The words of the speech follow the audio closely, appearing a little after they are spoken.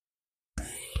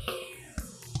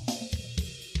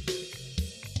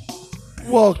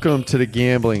Welcome to the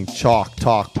Gambling Chalk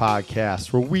Talk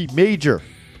podcast, where we major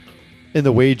in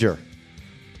the wager.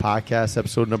 Podcast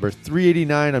episode number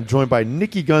 389. I'm joined by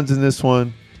Nicky Guns in this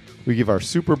one. We give our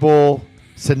Super Bowl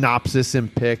synopsis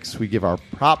and picks. We give our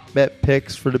prop bet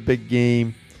picks for the big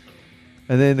game.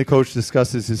 And then the coach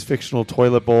discusses his fictional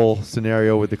toilet bowl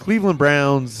scenario with the Cleveland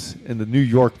Browns and the New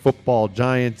York Football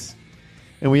Giants.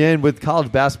 And we end with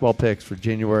college basketball picks for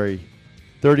January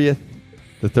 30th,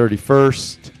 the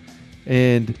 31st,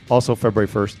 and also February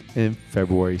 1st and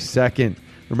February 2nd.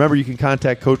 Remember, you can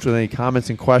contact Coach with any comments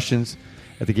and questions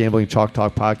at the Gambling Chalk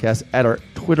Talk podcast at our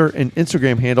Twitter and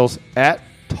Instagram handles at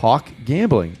Talk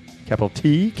Gambling. Capital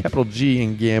T, capital G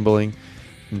in gambling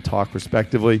and talk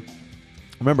respectively.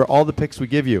 Remember, all the picks we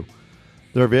give you,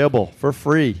 they're available for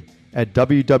free at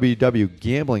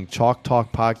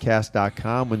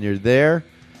www.gamblingchalktalkpodcast.com. When you're there,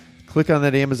 click on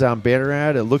that Amazon banner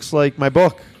ad. It looks like my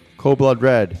book, Cold Blood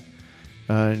Red.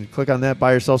 And click on that,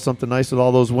 buy yourself something nice with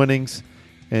all those winnings.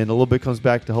 And a little bit comes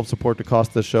back to help support the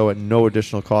cost of the show at no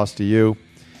additional cost to you.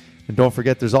 And don't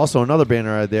forget, there's also another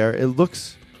banner ad there. It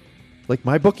looks like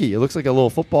my bookie. It looks like a little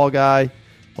football guy,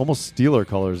 almost Steeler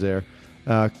colors there.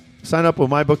 Sign up with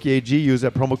MyBookie AG. Use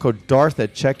that promo code DARTH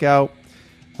at checkout.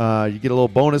 You get a little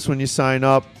bonus when you sign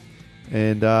up.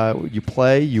 And you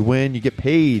play, you win, you get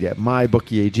paid at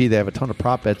MyBookie AG. They have a ton of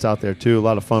prop bets out there, too. A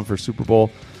lot of fun for Super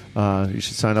Bowl. You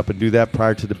should sign up and do that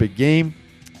prior to the big game.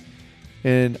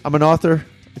 And I'm an author.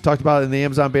 I talked about it in the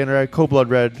Amazon banner ad, Cold Blood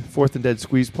Red, Fourth and Dead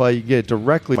Squeeze Play. You can get it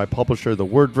directly from my publisher,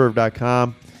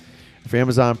 thewordverve.com. If you're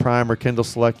Amazon Prime or Kindle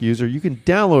Select user, you can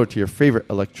download it to your favorite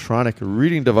electronic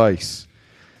reading device.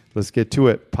 Let's get to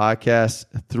it. Podcast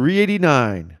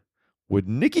 389 with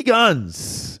Nicky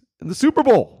Guns in the Super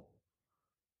Bowl.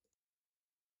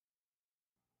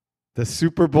 The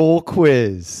Super Bowl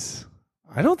quiz.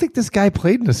 I don't think this guy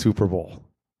played in the Super Bowl.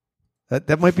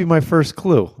 That might be my first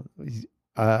clue.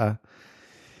 How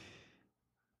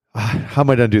am I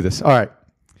going to do this? All right.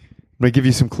 I'm going to give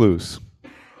you some clues.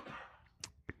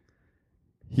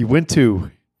 He went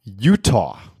to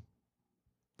Utah.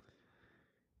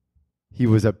 He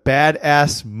was a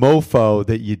badass mofo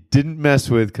that you didn't mess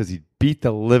with because he beat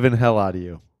the living hell out of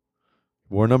you.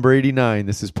 War number 89.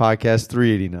 This is podcast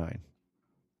 389.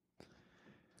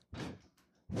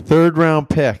 Third round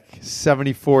pick,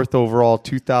 74th overall,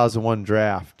 2001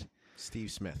 draft.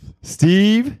 Steve Smith.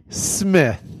 Steve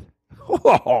Smith.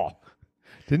 Oh,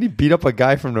 didn't he beat up a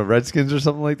guy from the Redskins or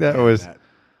something like that? Yeah, or was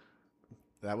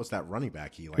that was that running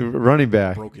back? He running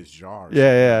back broke his jaw.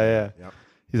 Yeah. Yep.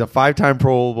 He's a 5-time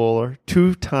Pro Bowler,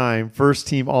 2-time first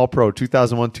team All Pro,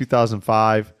 2001,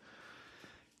 2005.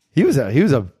 He was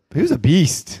a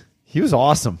beast. He was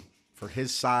awesome. For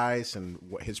his size and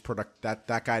what his product,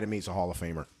 that guy to me is a Hall of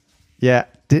Famer. Yeah.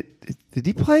 Did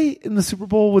he play in the Super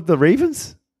Bowl with the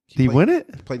Ravens? Did he win it?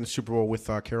 He played in the Super Bowl with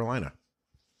Carolina.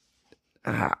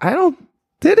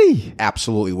 Did he?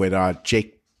 Absolutely. With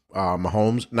Jake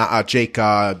Mahomes. Not Jake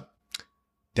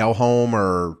Delhomme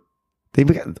or...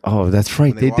 that's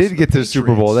right. They did get to the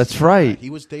Super Bowl. That's right.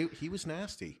 Yeah, he was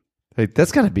nasty. Hey,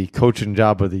 that's got to be coaching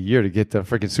job of the year to get the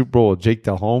freaking Super Bowl with Jake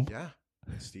Delhomme. Yeah.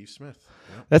 Steve Smith.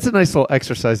 Yep. That's a nice little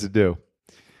exercise to do.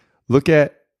 Look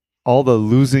at all the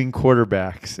losing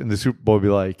quarterbacks in the Super Bowl,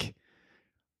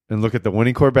 and look at the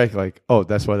winning quarterback, oh,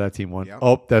 that's why that team won. Yep.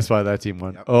 Oh, that's why that team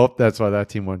won. Yep. Oh, that's why that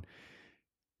team won.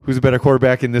 Who's a better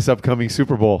quarterback in this upcoming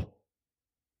Super Bowl?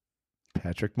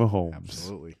 Patrick Mahomes.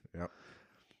 Absolutely. Yep.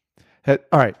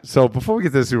 All right, so before we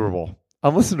get to the Super Bowl,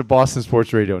 I'm listening to Boston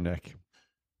Sports Radio, Nick,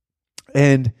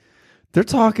 and they're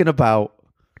talking about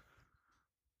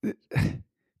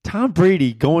Tom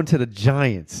Brady going to the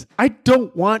Giants. I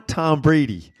don't want Tom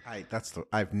Brady.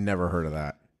 I've never heard of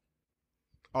that.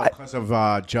 Oh, because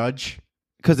of Judge?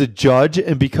 Because of Judge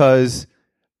and because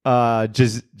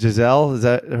Giselle, is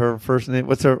that her first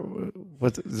name?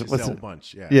 Giselle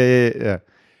Bunch, yeah. Yeah.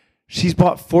 She's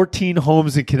bought 14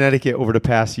 homes in Connecticut over the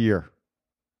past year.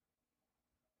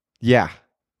 Yeah.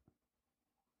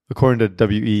 According to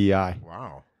WEEI.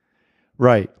 Wow.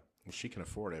 Right. Well, she can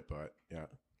afford it, but yeah.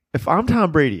 If I'm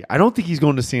Tom Brady, I don't think he's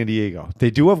going to San Diego.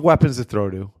 They do have weapons to throw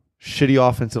to. Shitty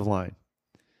offensive line.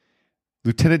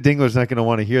 Lieutenant Dingler's not going to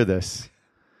want to hear this.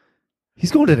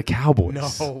 He's going to the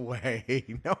Cowboys. No way.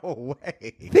 No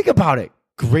way. Think about it.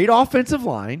 Great offensive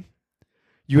line.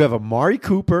 You have Amari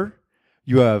Cooper.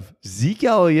 You have Zeke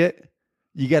Elliott.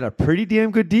 You got a pretty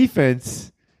damn good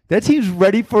defense. That team's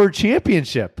ready for a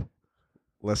championship.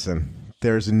 Listen,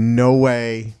 there's no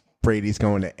way Brady's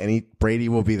going to any. Brady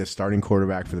will be the starting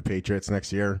quarterback for the Patriots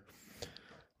next year.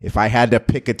 If I had to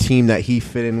pick a team that he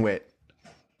fit in with,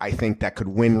 I think that could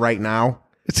win right now.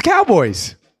 It's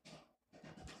Cowboys.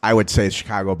 I would say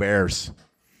Chicago Bears.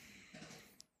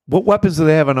 What weapons do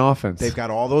they have on offense? They've got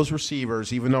all those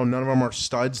receivers, even though none of them are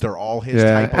studs. They're all his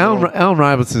yeah, type of Allen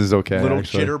Robinson is okay. little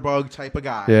actually. jitterbug type of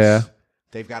guys. Yeah.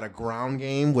 They've got a ground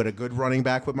game with a good running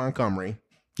back with Montgomery.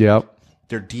 Yep.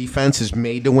 Their defense is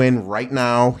made to win right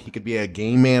now. He could be a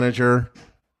game manager.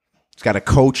 He's got a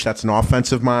coach that's an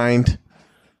offensive mind.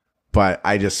 But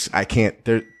I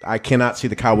cannot see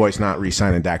the Cowboys not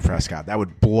re-signing Dak Prescott. That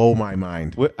would blow my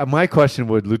mind. My question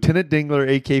would, Lieutenant Dingler,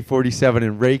 AK-47,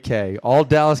 and Ray K, all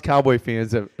Dallas Cowboy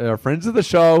fans that are friends of the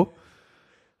show,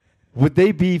 would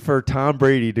they be for Tom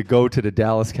Brady to go to the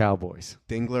Dallas Cowboys?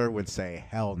 Dingler would say,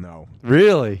 hell no.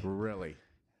 Really? Really.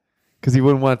 Because he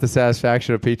wouldn't want the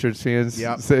satisfaction of Patriots fans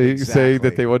saying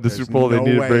that they won the Super Bowl, they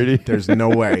needed Brady? There's no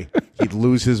way. He'd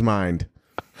lose his mind.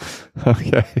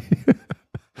 Okay.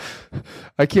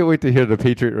 I can't wait to hear the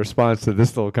Patriot response to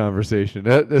this little conversation.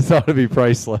 This ought to be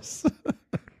priceless.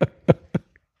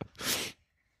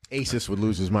 Asus would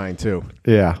lose his mind, too.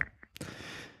 Yeah.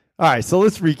 All right, so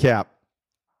let's recap.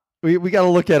 We got to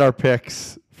look at our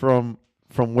picks from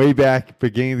way back,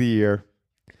 beginning of the year.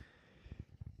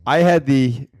 I had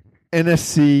the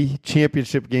NFC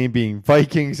Championship game being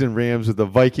Vikings and Rams, with the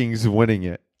Vikings winning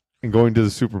it and going to the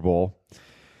Super Bowl.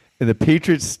 And the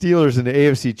Patriots-Steelers in the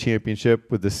AFC Championship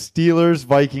with the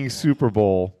Steelers-Vikings Super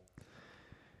Bowl.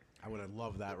 I would have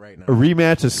loved that right now. A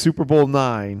rematch of Super Bowl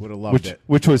IX. Would have loved it.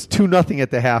 Which was 2-0 at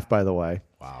the half, by the way.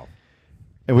 Wow.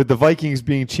 And with the Vikings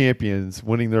being champions,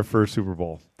 winning their first Super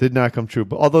Bowl. Did not come true.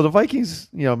 But although the Vikings,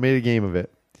 made a game of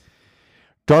it.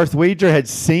 Darth Wager had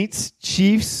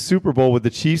Saints-Chiefs Super Bowl with the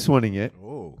Chiefs winning it.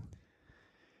 Oh.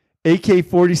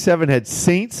 AK-47 had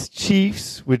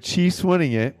Saints-Chiefs with Chiefs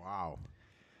winning it. Wow.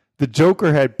 The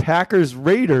Joker had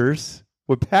Packers-Raiders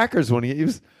with Packers winning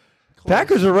it.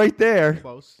 Packers are right there.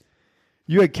 Close.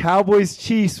 You had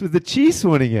Cowboys-Chiefs with the Chiefs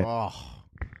winning it. Oh.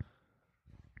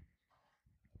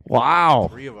 Wow.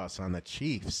 3 of us on the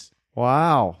Chiefs.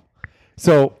 Wow.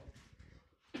 So,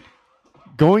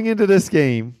 going into this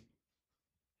game,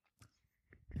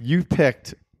 you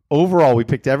picked, overall, we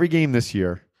picked every game this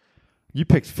year. You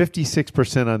picked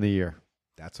 56% on the year.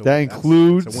 That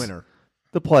includes that's a winner.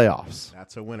 The playoffs.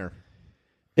 That's a winner.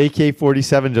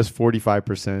 AK-47, just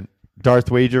 45%. Darth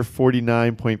Wager,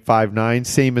 49.59,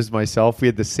 same as myself. We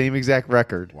had the same exact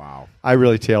record. Wow. I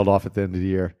really tailed off at the end of the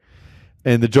year.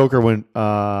 And the Joker went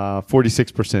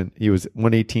 46%. He was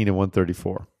 118 and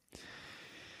 134.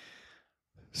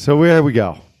 So where we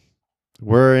go?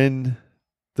 We're in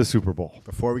the Super Bowl.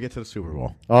 Before we get to the Super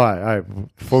Bowl. All right.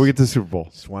 Before we get to the Super Bowl.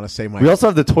 Just want to say we also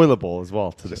have the toilet bowl as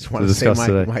well just want to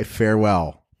say my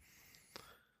farewell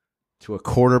to a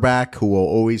quarterback who will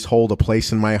always hold a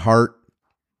place in my heart,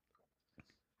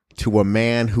 to a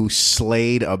man who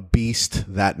slayed a beast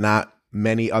that not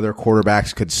many other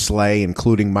quarterbacks could slay,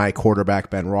 including my quarterback,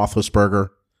 Ben Roethlisberger.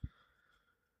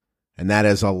 And that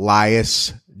is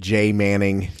Elias J.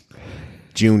 Manning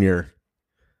Jr.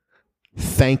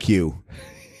 Thank you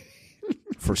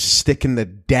for sticking the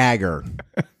dagger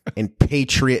in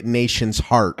Patriot Nation's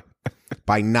heart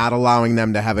by not allowing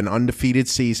them to have an undefeated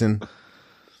season,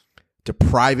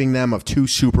 depriving them of 2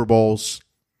 Super Bowls.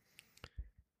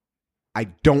 I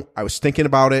was thinking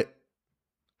about it.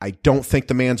 I don't think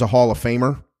the man's a Hall of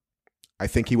Famer. I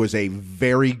think he was a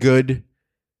very good,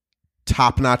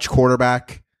 top-notch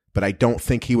quarterback, but I don't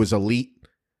think he was elite.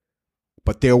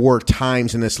 But there were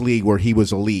times in this league where he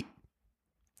was elite.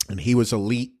 And he was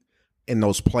elite in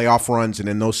those playoff runs and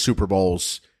in those Super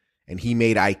Bowls. And he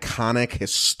made iconic,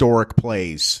 historic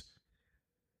plays.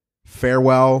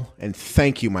 Farewell and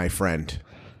thank you, my friend.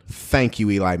 Thank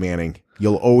you, Eli Manning.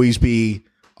 You'll always be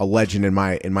a legend in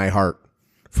my heart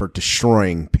for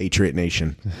destroying Patriot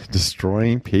Nation.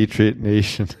 Destroying Patriot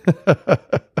Nation. All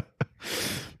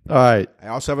right. I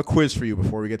also have a quiz for you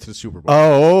before we get to the Super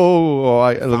Bowl.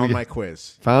 I found my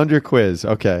quiz. Found your quiz.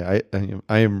 Okay.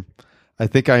 I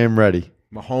think I am ready.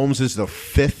 Mahomes is the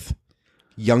 5th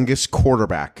youngest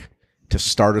quarterback to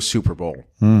start a Super Bowl.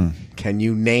 Can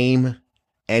you name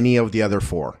any of the other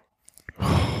 4?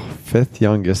 5th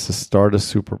youngest to start a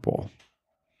Super Bowl.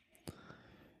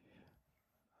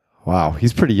 Wow,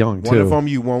 he's pretty young, too. One of them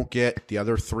you won't get. The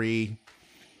other 3,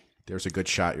 there's a good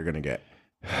shot you're going to get.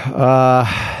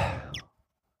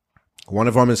 One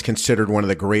of them is considered one of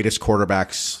the greatest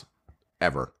quarterbacks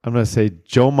ever. I'm going to say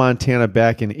Joe Montana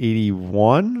back in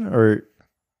 81, or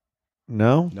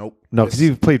no? Nope. No, because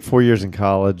he played 4 years in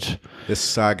college.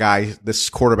 This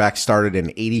quarterback started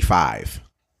in 85.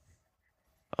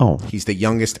 Oh. He's the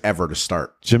youngest ever to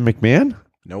start. Jim McMahon?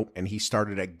 Nope, and he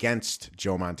started against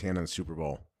Joe Montana in the Super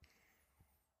Bowl.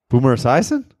 Boomer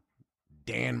Esiason?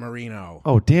 Dan Marino.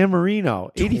 Oh, Dan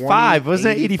Marino. 85. Wasn't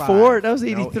that 84? That was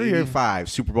 83. No, 85.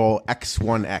 Super Bowl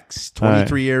X1X.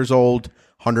 23 years old,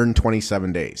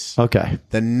 127 days. Okay.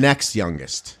 The next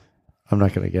youngest. I'm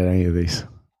not going to get any of these.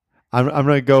 I'm going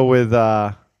to go with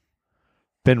Ben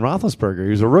Roethlisberger.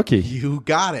 He was a rookie. You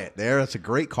got it. That's a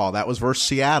great call. That was versus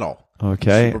Seattle.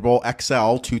 Okay. Super Bowl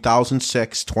XL,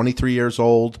 2006, 23 years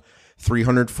old,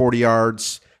 340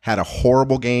 yards, had a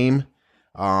horrible game.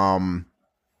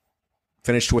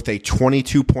 Finished with a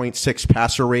 22.6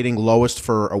 passer rating, lowest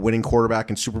for a winning quarterback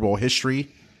in Super Bowl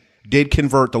history. Did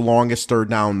convert the longest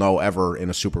third down, though, ever in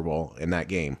a Super Bowl in that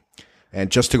game. And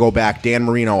just to go back, Dan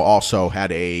Marino also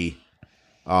had a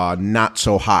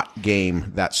not-so-hot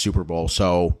game that Super Bowl.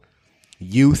 So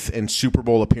youth and Super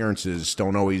Bowl appearances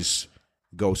don't always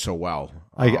go so well.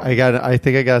 I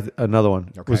think I got another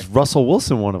one. Okay. Was Russell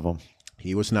Wilson one of them?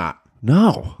 He was not.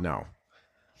 No.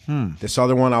 This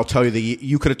other one, I'll tell you,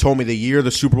 you could have told me the year, the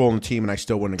Super Bowl, and the team, and I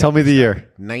still wouldn't have Tell me the year.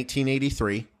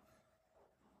 1983.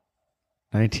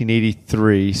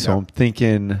 1983. So Yep. I'm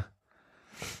thinking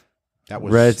That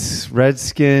was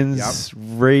Redskins.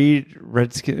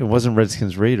 Redskins. It wasn't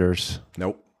Redskins Raiders.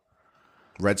 Nope.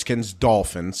 Redskins,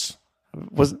 Dolphins.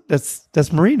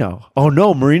 That's Marino. Oh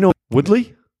no, Marino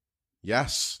Woodley.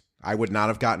 Yes. I would not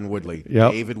have gotten Woodley.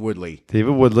 Yep. David Woodley.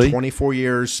 24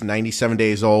 years, 97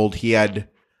 days old. He had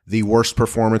the worst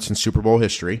performance in Super Bowl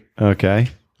history. Okay.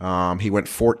 He went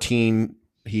 4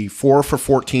 for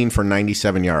 14 for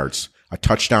 97 yards. A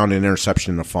touchdown, an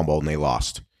interception, and a fumble, and they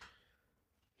lost.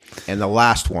 And the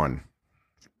last one.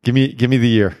 Give me the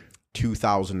year.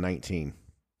 2019.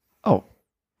 Oh.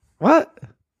 What?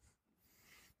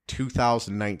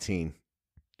 2019.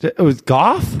 It was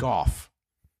Goff? Goff.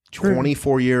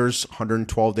 24 years,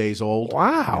 112 days old.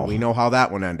 Wow. And we know how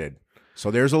that one ended. So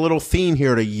there's a little theme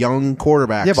here to young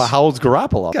quarterbacks. Yeah, but how old's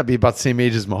Garoppolo? Got to be about the same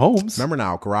age as Mahomes. Remember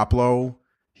now, Garoppolo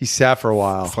He sat for a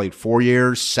while. played 4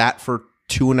 years, sat for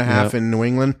 2.5 in New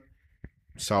England.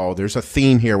 So there's a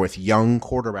theme here with young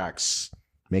quarterbacks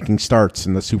making starts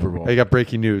in the Super Bowl. I got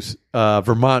breaking news.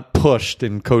 Vermont pushed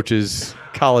in coaches'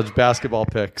 college basketball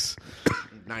picks.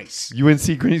 Nice.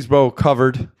 UNC Greensboro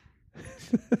covered.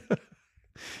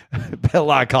 Bet a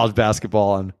lot of college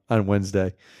basketball on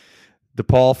Wednesday.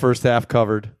 DePaul first half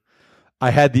covered.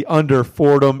 I had the under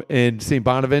Fordham and St.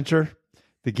 Bonaventure.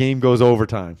 The game goes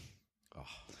overtime. Oh.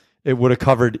 It would have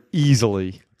covered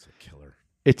easily. That's a killer.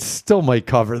 It still might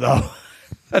cover, though.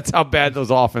 That's how bad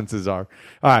those offenses are.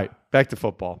 All right, back to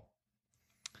football.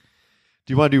 Do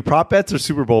you want to do prop bets or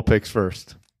Super Bowl picks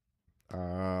first?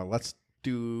 Let's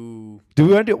do... Do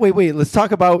we want to do, wait, let's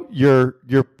talk about your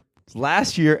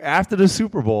last year after the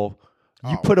Super Bowl.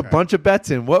 You put a bunch of bets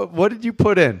in. What did you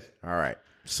put in? All right.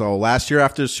 So last year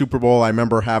after the Super Bowl, I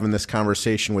remember having this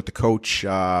conversation with the coach.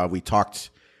 We talked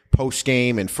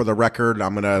post-game, and for the record,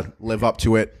 I'm going to live up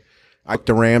to it. I took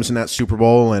the Rams in that Super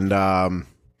Bowl, and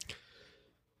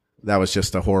that was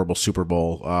just a horrible Super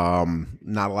Bowl.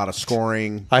 Not a lot of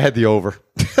scoring. I had the over.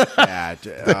 Yeah,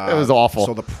 It was awful.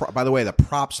 So, by the way, the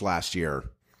props last year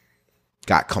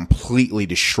got completely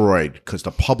destroyed because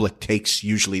the public takes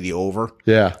usually the over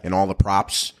in all the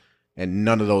props, and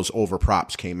none of those over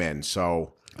props came in.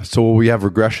 So will we have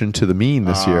regression to the mean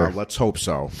this year? Let's hope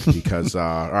so. Because,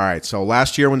 all right, so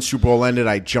last year when Super Bowl ended,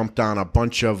 I jumped on a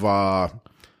bunch of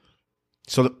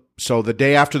so the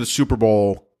day after the Super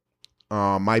Bowl,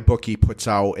 my bookie puts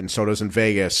out, and so does in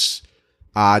Vegas,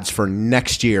 odds for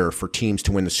next year for teams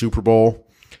to win the Super Bowl.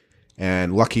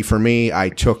 And lucky for me, I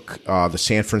took the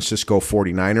San Francisco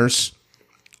 49ers.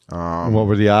 What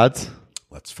were the odds?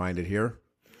 Let's find it here.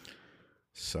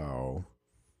 So, all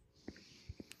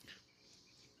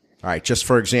right, just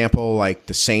for example, like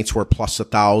the Saints were plus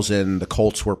 1,000, the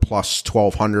Colts were plus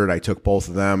 1,200. I took both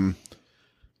of them.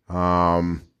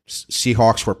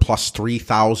 Seahawks were plus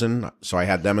 3,000, so I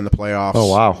had them in the playoffs.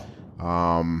 Oh,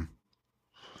 wow.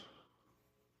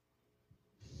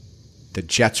 The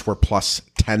Jets were plus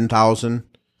 10,000.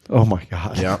 Oh, my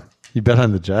God. Yeah. You bet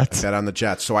on the Jets? Bet on the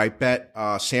Jets. So I bet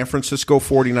San Francisco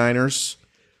 49ers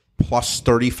plus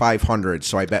 3,500.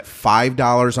 So I bet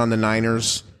 $5 on the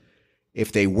Niners.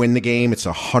 If they win the game, it's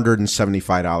a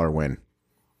 $175 win.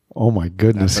 Oh, my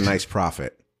goodness. That's a nice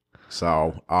profit.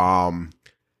 So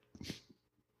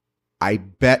I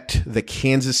bet the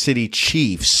Kansas City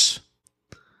Chiefs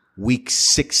week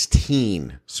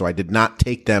 16. So I did not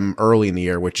take them early in the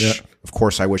year, which, of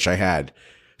course, I wish I had.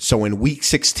 So in week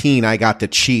 16, I got the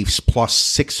Chiefs plus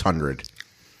 600.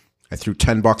 I threw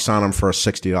 $10 on them for a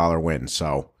 $60 win.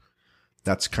 So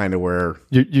that's kind of where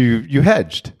You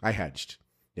hedged. I hedged.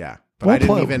 Yeah. But I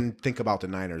didn't even think about the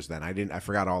Niners then. I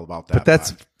forgot all about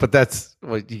that. But that's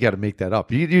well, you got to make that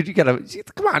up. You got to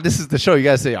come on. This is the show. You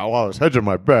got to say, "Oh, I was hedging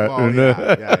my bet." Well,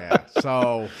 yeah.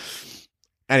 So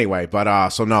anyway, but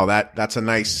so no, that's a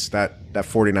nice that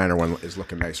 49er one is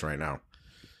looking nice right now.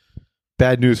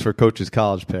 Bad news for coaches'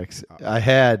 college picks. I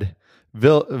had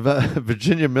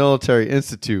Virginia Military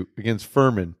Institute against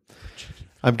Furman.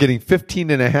 I'm getting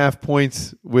 15.5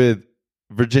 points with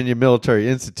Virginia Military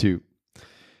Institute.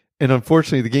 And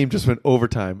unfortunately, the game just went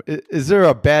overtime. Is there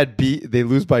a bad beat? They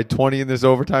lose by 20 in this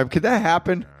overtime. Could that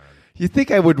happen? You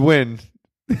think I would win?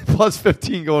 Plus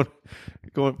 15 going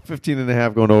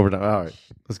 15.5 going overtime. All right,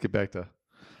 let's get back to.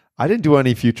 I didn't do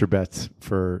any future bets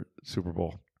for Super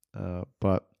Bowl,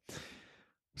 but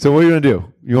so what are you going to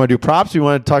do? You want to do props? Or you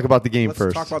want to talk about the game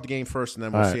first? Let's talk about the game first, and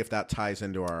then we'll see if that ties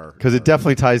into our because it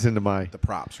definitely ties into the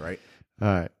props, right? All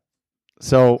right,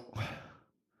 so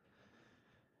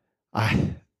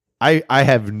I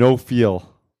have no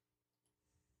feel.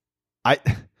 I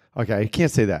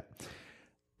can't say that.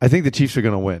 I think the Chiefs are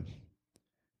going to win.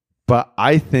 But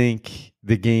I think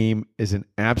the game is an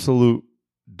absolute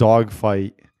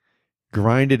dogfight,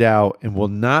 grinded out, and will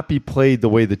not be played the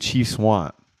way the Chiefs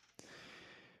want.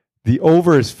 The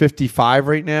over is 55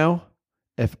 right now.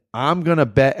 If I'm going to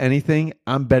bet anything,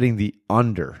 I'm betting the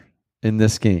under in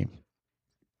this game.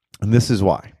 And this is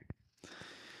why.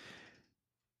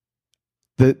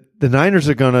 The Niners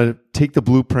are going to take the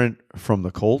blueprint from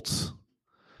the Colts,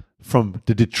 from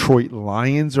the Detroit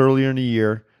Lions earlier in the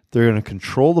year. They're going to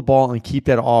control the ball and keep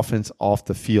that offense off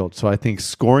the field. So I think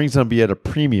scoring is going to be at a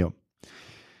premium.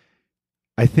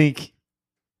 I think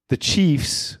the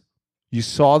Chiefs, you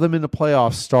saw them in the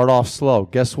playoffs start off slow.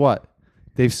 Guess what?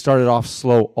 They've started off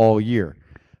slow all year.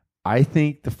 I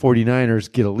think the 49ers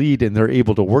get a lead and they're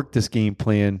able to work this game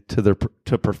plan to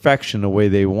perfection the way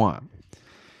they want.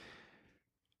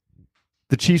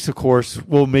 The Chiefs, of course,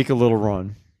 will make a little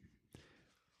run,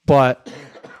 but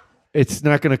it's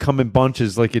not going to come in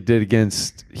bunches like it did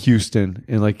against Houston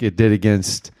and like it did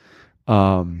against,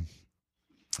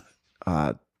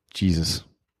 Jesus,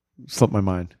 slipped my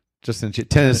mind. Just in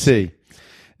Tennessee.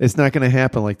 It's not going to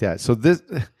happen like that. So this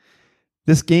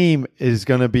game is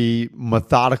going to be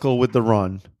methodical with the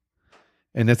run,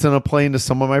 and it's going to play into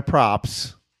some of my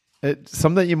props,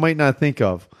 some that you might not think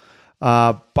of.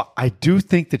 But I do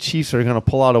think the Chiefs are going to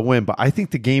pull out a win, but I think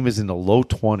the game is in the low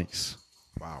 20s.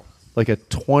 Wow. Like a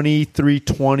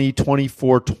 23-20,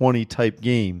 24-20 type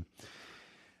game.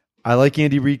 I like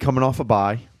Andy Reid coming off a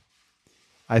bye.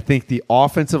 I think the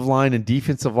offensive line and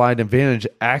defensive line advantage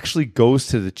actually goes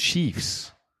to the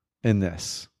Chiefs in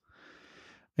this.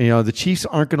 You know, the Chiefs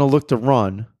aren't going to look to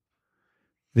run.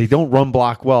 They don't run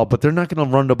block well, but they're not going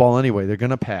to run the ball anyway. They're going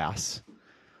to pass.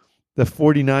 The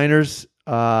 49ers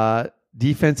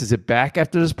defense, is it back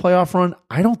after this playoff run?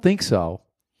 I don't think so.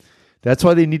 That's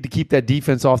why they need to keep that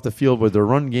defense off the field with their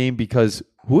run game, because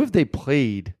who have they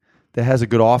played that has a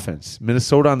good offense?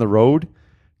 Minnesota on the road?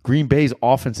 Green Bay's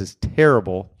offense is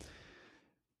terrible.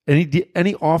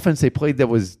 Any offense they played that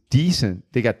was decent,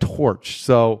 they got torched.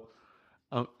 So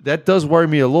that does worry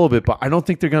me a little bit, but I don't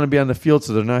think they're going to be on the field,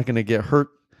 so they're not going to get hurt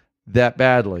that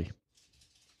badly.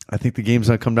 I think the game's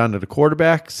going to come down to the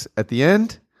quarterbacks at the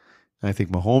end. I think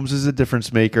Mahomes is a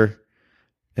difference maker,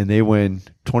 and they win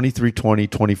 23-20,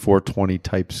 24-20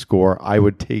 type score. I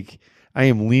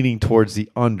am leaning towards the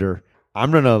under.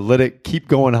 I'm going to let it keep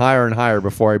going higher and higher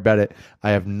before I bet it.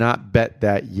 I have not bet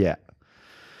that yet.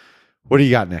 What do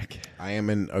you got, Nick? I am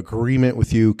in agreement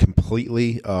with you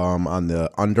completely on the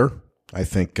under. I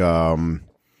think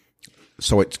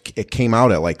so it came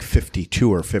out at like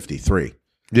 52 or 53.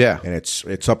 Yeah. And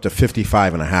it's up to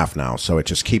 55.5 now, so it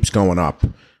just keeps going up.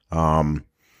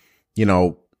 You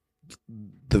know,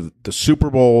 the Super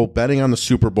Bowl, betting on the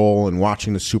Super Bowl and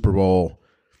watching the Super Bowl,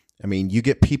 I mean, you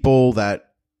get people that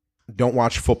don't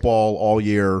watch football all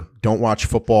year, don't watch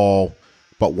football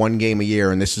but one game a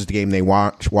year, and this is the game they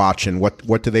watch, and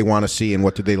what do they want to see, and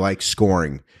what do they like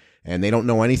scoring? And they don't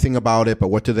know anything about it, but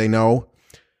what do they know?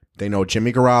 They know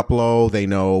Jimmy Garoppolo, they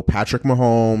know Patrick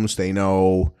Mahomes, they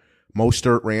know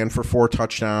Mostert ran for 4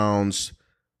 touchdowns,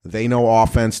 they know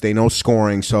offense, they know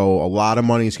scoring, so a lot of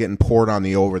money is getting poured on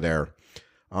the over there.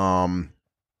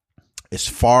 As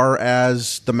far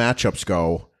as the matchups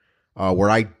go, where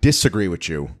I disagree with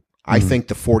you, I think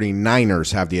the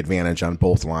 49ers have the advantage on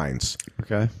both lines.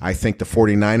 Okay. I think the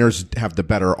 49ers have the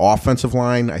better offensive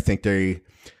line. I think they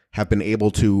have been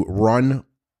able to run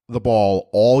the ball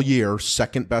all year,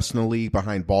 second best in the league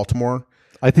behind Baltimore.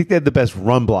 I think they have the best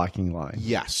run blocking line.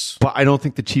 Yes. But I don't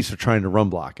think the Chiefs are trying to run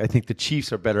block. I think the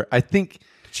Chiefs are better. I think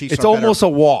Chiefs it's almost a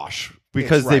wash.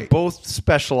 because they both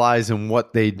specialize in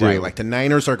what they do. Right, like the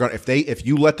Niners are going if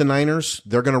you let the Niners,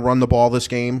 they're going to run the ball this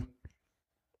game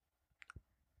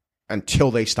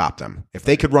until they stop them. If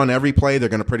they could run every play, they're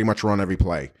going to pretty much run every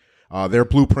play. Their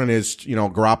blueprint is,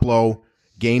 Garoppolo,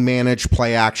 game manage,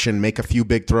 play action, make a few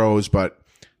big throws, but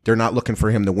they're not looking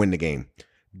for him to win the game.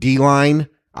 D-line,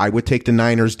 I would take the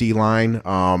Niners D-line.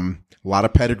 A lot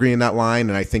of pedigree in that line,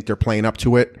 and I think they're playing up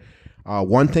to it.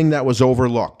 One thing that was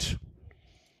overlooked,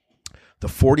 the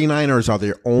 49ers are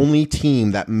the only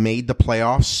team that made the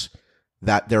playoffs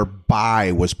that their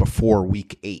bye was before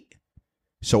week 8.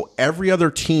 So every other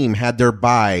team had their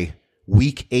bye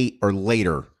week 8 or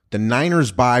later. The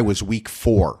Niners' bye was week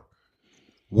 4.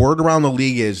 Word around the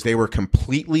league is they were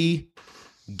completely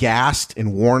gassed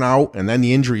and worn out, and then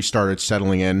the injuries started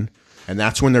settling in, and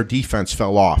that's when their defense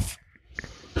fell off.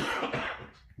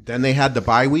 Then they had the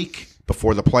bye week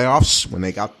before the playoffs when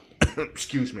they got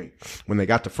when they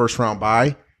got the first round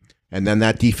bye, and then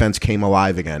that defense came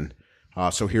alive again.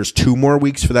 So here's 2 more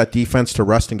weeks for that defense to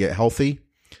rest and get healthy.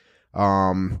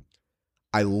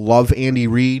 I love Andy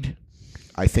Reid.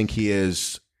 I think he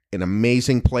is an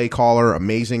amazing play caller,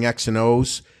 amazing X and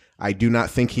O's. I do not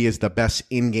think he is the best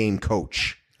in-game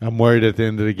coach. I'm worried at the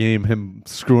end of the game him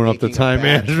screwing up the time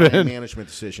management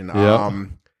decision. Yep.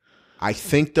 I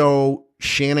think, though,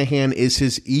 Shanahan is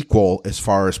his equal as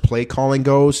far as play calling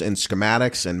goes and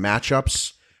schematics and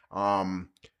matchups. I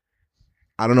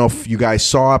don't know if you guys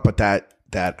saw it, but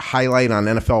that highlight on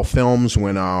NFL Films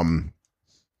when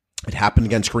it happened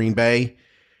against Green Bay,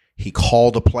 he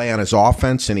called a play on his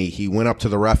offense, and he went up to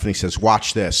the ref and he says,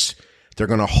 watch this. They're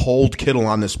going to hold Kittle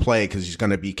on this play because he's going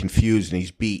to be confused and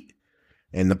he's beat.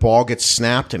 And the ball gets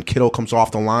snapped and Kittle comes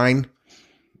off the line,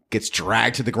 gets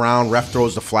dragged to the ground. Ref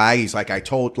throws the flag. He's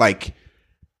like,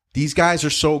 these guys are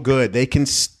so good.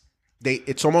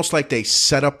 It's almost like they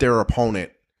set up their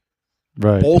opponent.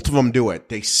 Right. Both of them do it.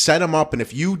 They set them up, and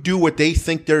if you do what they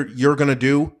think you're going to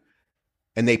do,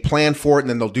 and they plan for it, and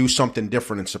then they'll do something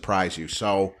different and surprise you.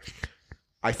 So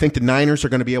I think the Niners are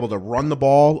going to be able to run the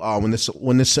ball.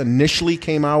 When this initially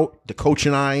came out, the coach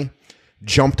and I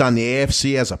jumped on the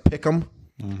AFC as a pick'em.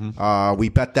 Mm-hmm. We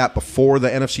bet that before the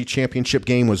NFC Championship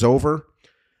game was over.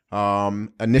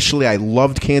 Initially, I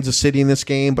loved Kansas City in this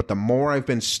game, but the more I've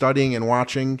been studying and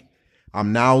watching,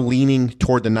 I'm now leaning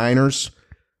toward the Niners.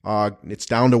 It's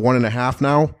down to 1.5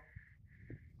 now.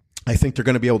 I think they're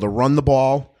going to be able to run the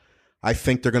ball. I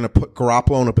think they're going to put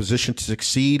Garoppolo in a position to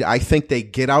succeed. I think they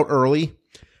get out early.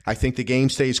 I think the game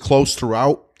stays close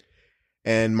throughout.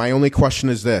 And my only question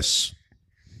is this.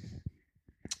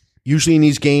 Usually in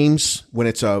these games, when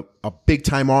it's a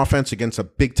big-time offense against a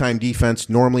big-time defense,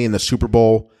 normally in the Super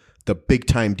Bowl, the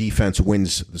big-time defense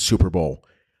wins the Super Bowl.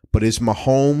 But is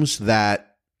Mahomes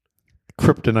that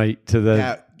kryptonite to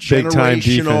the big-time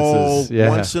defenses? Yeah.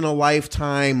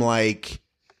 Once-in-a-lifetime,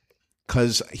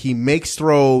 because he makes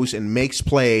throws and makes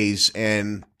plays,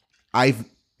 and I've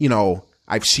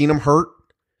seen him hurt,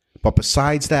 but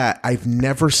besides that, I've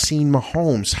never seen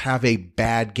Mahomes have a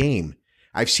bad game.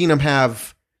 I've seen him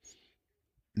have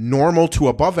normal to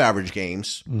above average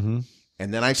games, mm-hmm.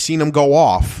 and then I've seen him go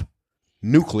off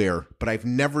nuclear, but I've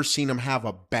never seen him have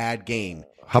a bad game.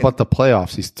 How about the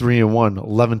playoffs? He's 3-1,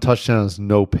 11 touchdowns,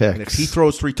 no picks. And if he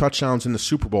throws 3 touchdowns in the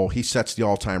Super Bowl, he sets the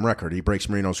all-time record. He breaks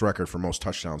Marino's record for most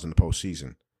touchdowns in the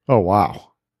postseason. Oh,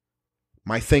 wow.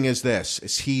 My thing is this.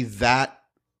 Is he that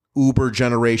uber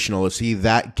generational? Is he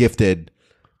that gifted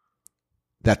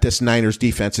that this Niners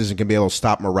defense isn't going to be able to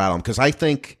stop him or rattle him? Because I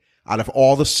think out of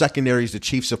all the secondaries the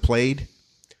Chiefs have played,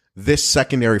 this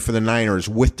secondary for the Niners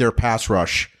with their pass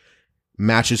rush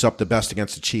matches up the best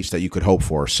against the Chiefs that you could hope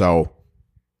for. So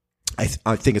I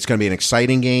think it's going to be an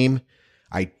exciting game.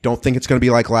 I don't think it's going to be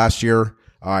like last year.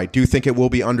 I do think it will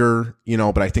be under,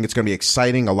 but I think it's going to be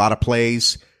exciting. A lot of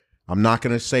plays. I'm not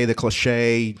going to say the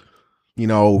cliche,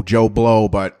 Joe Blow,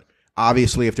 but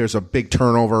obviously if there's a big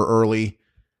turnover early,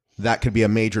 that could be a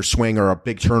major swing, or a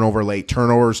big turnover late.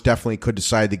 Turnovers definitely could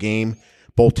decide the game.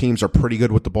 Both teams are pretty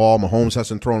good with the ball. Mahomes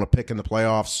hasn't thrown a pick in the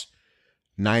playoffs.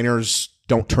 Niners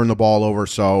don't turn the ball over,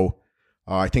 so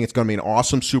I think it's going to be an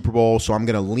awesome Super Bowl. So I'm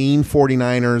going to lean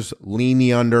 49ers, lean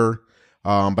the under,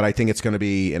 but I think it's going to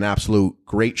be an absolute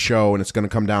great show, and it's going to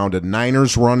come down to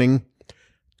Niners running,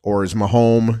 or is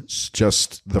Mahomes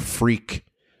just the freak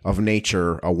of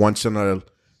nature, a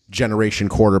once-in-a-generation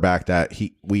quarterback that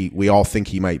we all think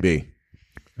he might be.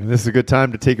 And this is a good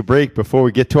time to take a break before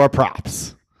we get to our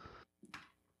props.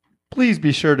 Please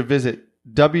be sure to visit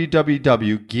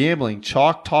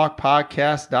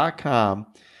www.gamblingchalktalkpodcast.com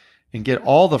and get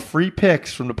all the free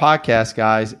picks from the podcast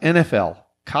guys, NFL,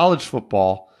 college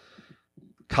football,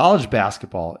 college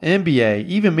basketball, NBA,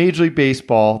 even Major League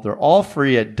Baseball. They're all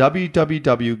free at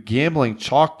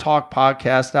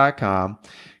www.gamblingchalktalkpodcast.com.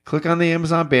 Click on the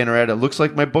Amazon banner ad. It looks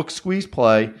like my book, Squeeze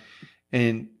Play,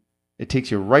 and it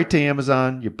takes you right to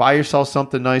Amazon. You buy yourself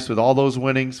something nice with all those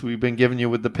winnings we've been giving you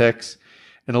with the picks,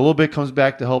 and a little bit comes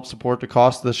back to help support the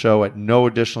cost of the show at no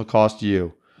additional cost to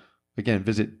you. Again,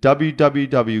 visit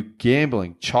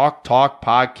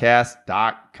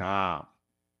www.gamblingchalktalkpodcast.com.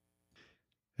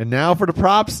 And now for the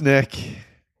props, Nick.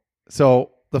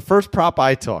 So the first prop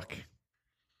I took,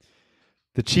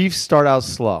 the Chiefs start out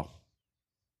slow.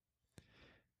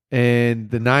 And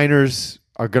the Niners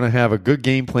are going to have a good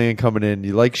game plan coming in.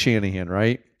 You like Shanahan,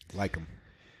 right? Like him.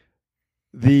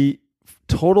 The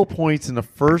total points in the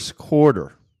first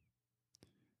quarter,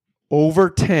 over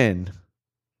 10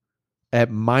 at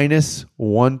minus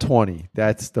 120.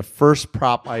 That's the first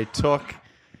prop I took.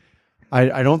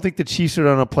 I don't think the Chiefs are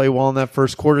going to play well in that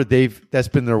first quarter. That's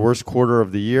been their worst quarter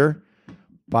of the year.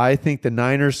 But I think the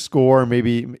Niners score.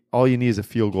 Maybe all you need is a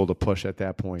field goal to push at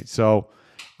that point. So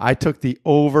I took the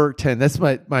over 10. That's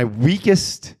my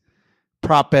weakest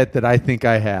prop bet that I think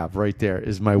I have right there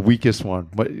is my weakest one.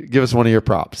 Give us one of your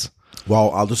props.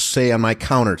 Well, I'll just say on my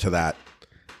counter to that,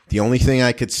 the only thing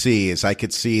I could see is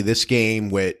this game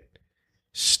with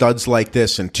studs like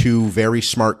this and two very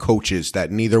smart coaches that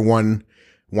neither one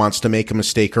wants to make a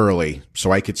mistake early.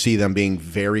 So I could see them being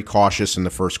very cautious in the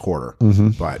first quarter. Mm-hmm.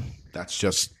 But that's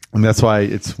just... And that's why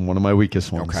it's one of my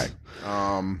weakest ones. Okay.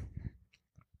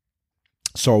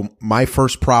 So my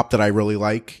first prop that I really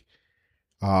like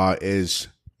is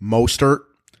Mostert,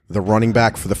 the running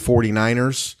back for the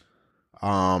 49ers,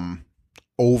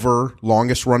 over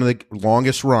longest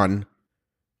run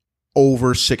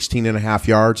over 16 and a half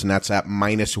yards, and that's at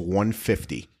minus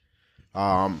 150.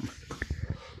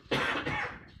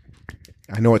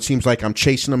 I know it seems like I'm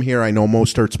chasing him here. I know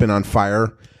Mostert's been on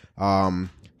fire,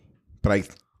 but I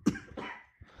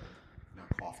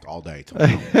coughed all day.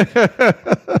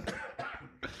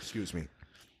 Excuse me.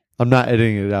 I'm not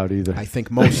editing it out either. I think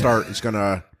Mostert is going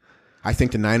to – I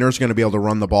think the Niners are going to be able to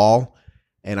run the ball,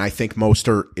 and I think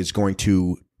Mostert is going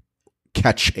to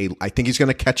catch I think he's going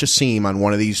to catch a seam on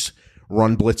one of these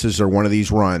run blitzes or one of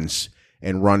these runs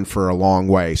and run for a long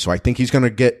way. So I think he's going to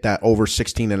get that over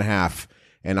 16 and a half.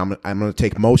 And I'm going to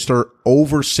take Mostert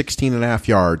over 16 and a half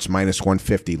yards, minus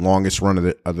 150, longest run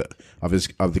of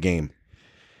the game.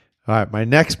 All right, my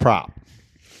next prop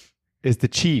is the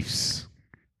Chiefs.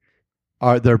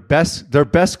 Their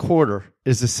best quarter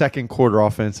is the second quarter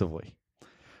offensively.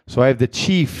 So I have the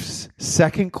Chiefs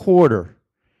second quarter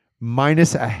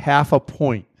minus a half a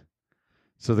point.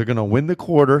 So they're going to win the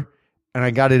quarter, and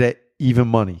I got it at even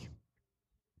money.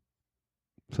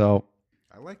 So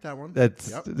I like that one. It's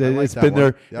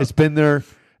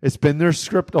been their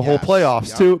script the whole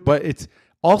playoffs too, but it's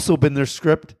also been their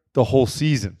script the whole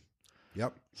season.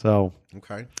 Yep. So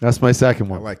okay, that's my second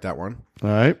one. I like that one. All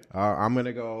right. I'm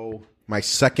gonna go my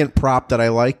second prop that I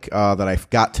like that I've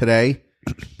got today,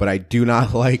 but I do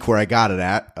not like where I got it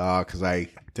at because I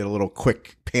did a little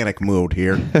quick panic mode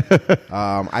here.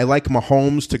 I like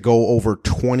Mahomes to go over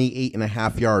 28 and a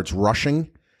half yards rushing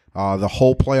the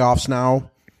whole playoffs now.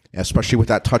 Especially with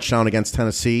that touchdown against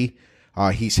Tennessee.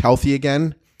 He's healthy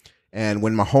again. And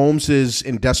when Mahomes is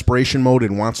in desperation mode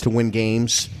and wants to win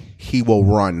games, he will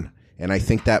run. And I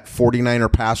think that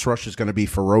 49er pass rush is going to be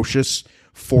ferocious,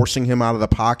 forcing him out of the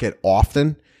pocket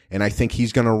often. And I think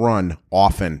he's going to run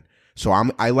often. So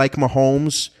I like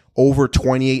Mahomes over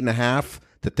 28 and a half.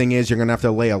 The thing is, you're going to have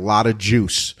to lay a lot of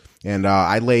juice. And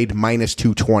I laid minus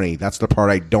 220. That's the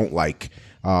part I don't like.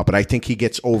 But I think he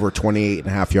gets over 28 and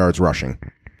a half yards rushing.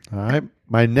 All right.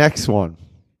 My next one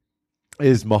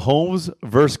is Mahomes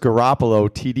versus Garoppolo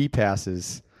TD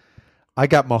passes. I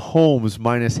got Mahomes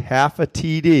minus half a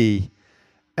TD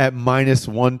at minus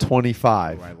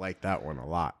 125. Oh, I like that one a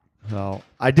lot. So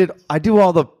I do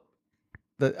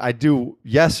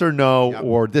yes or no,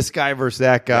 or this guy versus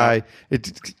that guy. Yep.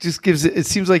 It just gives it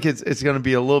seems like it's going to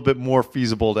be a little bit more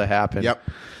feasible to happen. Yep.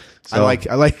 So,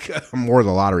 I like more of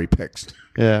the lottery picks.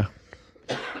 Yeah.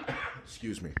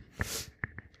 Excuse me.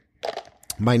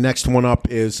 My next one up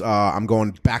is I'm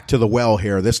going back to the well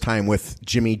here, this time with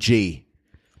Jimmy G.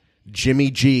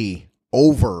 Jimmy G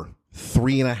over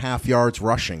 3.5 yards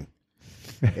rushing.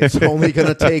 It's only going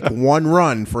to take one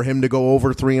run for him to go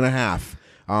over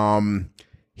 3.5.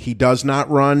 He does not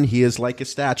run. He is like a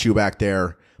statue back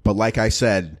there. But like I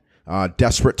said,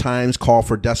 desperate times call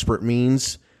for desperate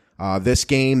means. This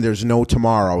game, there's no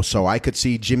tomorrow. So I could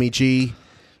see Jimmy G,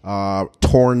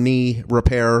 torn knee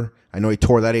repair. I know he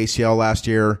tore that ACL last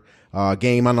year.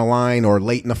 Game on the line or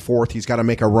late in the fourth, he's got to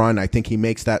make a run. I think he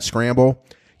makes that scramble.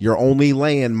 You're only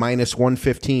laying minus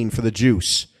 115 for the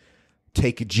juice.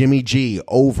 Take Jimmy G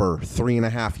over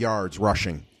 3.5 yards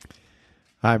rushing.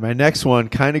 All right, my next one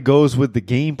kind of goes with the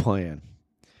game plan.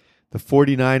 The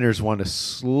 49ers want to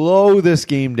slow this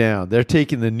game down. They're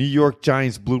taking the New York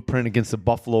Giants blueprint against the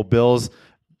Buffalo Bills.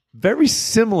 Very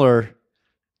similar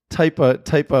type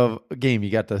of game. You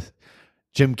got the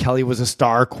Jim Kelly was a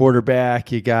star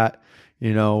quarterback. You got,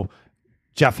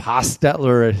 Jeff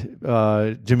Hostetler,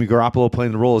 Jimmy Garoppolo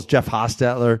playing the role as Jeff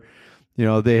Hostetler.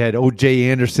 They had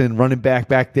O.J. Anderson running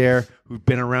back there who'd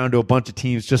been around to a bunch of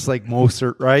teams just like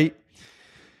Mostert, right?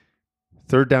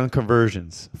 Third down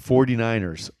conversions,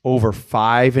 49ers, over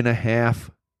 5.5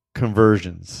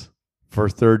 conversions for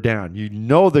third down.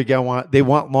 They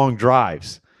want long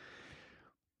drives.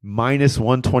 Minus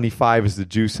 125 is the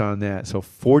juice on that. So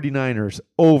 49ers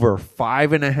over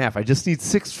 5.5. I just need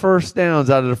 6 first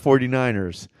downs out of the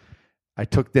 49ers. I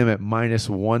took them at minus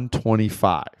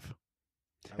 125.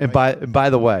 And by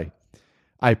the way,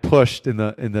 I pushed in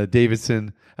the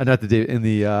Davidson, in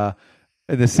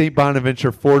the St.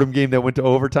 Bonaventure Fordham game that went to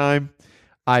overtime.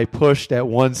 I pushed at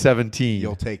 117.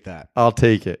 You'll take that. I'll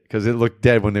take it because it looked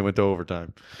dead when they went to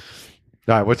overtime.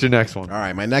 All right, what's your next one? All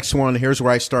right, my next one. Here's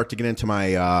where I start to get into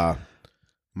my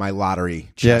my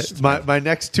lottery chest. Yeah, my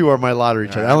next 2 are my lottery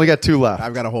chest. Right. I only got 2 left.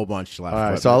 I've got a whole bunch left.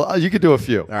 All right, so you could do a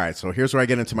few. All right, so here's where I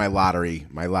get into my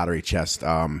lottery chest.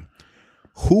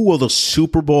 Who will the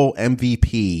Super Bowl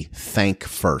MVP thank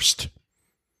first?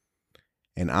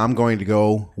 And I'm going to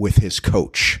go with his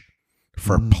coach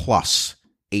for plus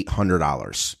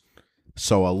 $800.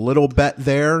 So a little bet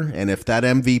there, and if that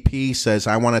MVP says,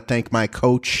 I want to thank my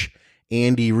coach,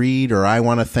 Andy Reid, or I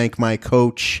want to thank my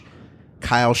coach,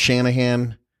 Kyle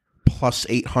Shanahan, plus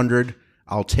 800,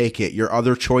 I'll take it. Your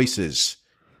other choices,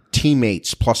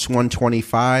 teammates, plus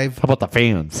 125. How about the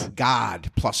fans? God,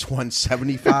 plus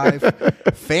 175.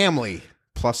 Family,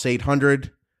 plus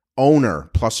 800. Owner,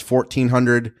 plus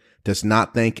 1,400. Does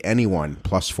not thank anyone,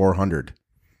 plus 400.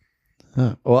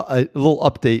 Well, a little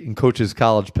update in coach's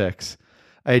college picks.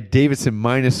 I had Davidson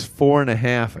minus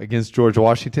 4.5 against George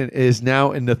Washington. It is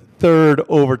now in the third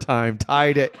overtime,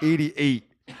 tied at 88.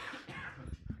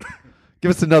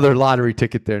 Give us another lottery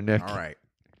ticket there, Nick. All right.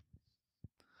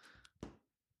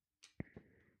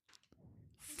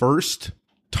 First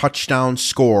touchdown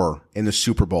score in the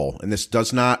Super Bowl, and this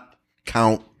does not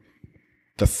count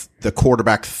the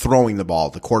quarterback throwing the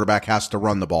ball. The quarterback has to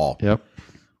run the ball. Yep.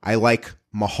 I like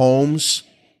Mahomes'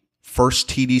 first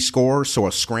TD score, so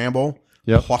a scramble,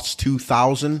 plus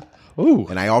 2,000. Ooh.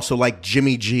 And I also like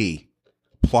Jimmy G,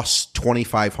 plus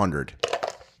 2,500.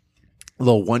 A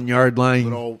little 1 yard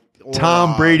line.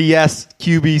 Tom Brady-esque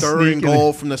QB third and sneak.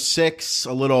 Goal from the 6.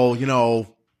 A little,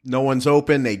 no one's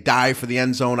open. They dive for the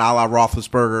end zone, a la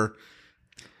Roethlisberger.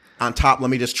 On top, let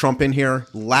me just trump in here.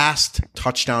 Last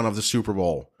touchdown of the Super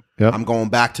Bowl. Yep. I'm going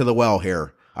back to the well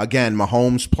here. Again,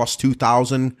 Mahomes plus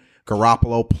 2,000.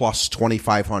 Garoppolo plus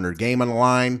 2,500. Game on the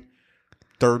line.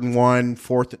 3rd and 1.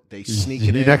 4th. They sneak it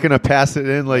in. You're not going to pass it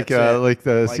in like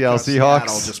the Seattle Seahawks? Seattle,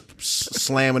 just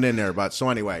slam it in there. But so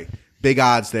anyway, big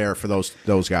odds there for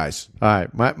those guys. All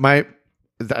right.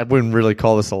 I wouldn't really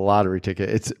call this a lottery ticket.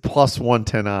 It's plus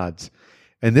 110 odds.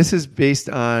 And this is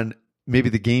based on maybe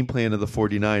the game plan of the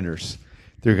 49ers.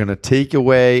 They're going to take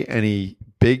away any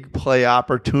big play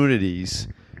opportunities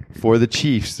for the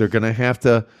Chiefs. They're going to have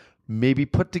to maybe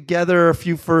put together a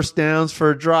few first downs for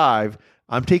a drive.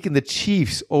 I'm taking the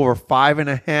Chiefs over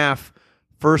 5.5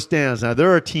 first downs. Now,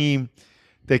 they're a team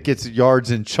that gets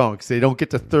yards in chunks. They don't get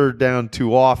to third down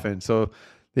too often, so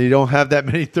they don't have that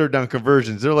many third down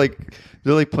conversions. They're like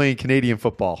playing Canadian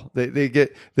football. They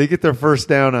get their first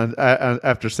down on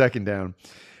after second down.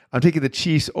 I'm taking the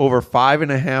Chiefs over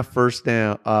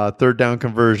 5.5 third down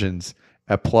conversions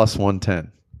at plus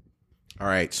 110. All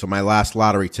right, so my last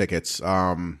lottery tickets.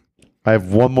 I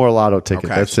have one more lotto ticket.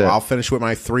 Okay, That's so it. I'll finish with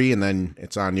my 3, and then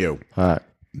it's on you. All right.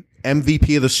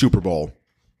 MVP of the Super Bowl.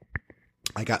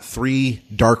 I got 3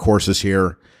 dark horses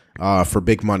here for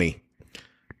big money.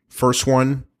 First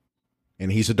one,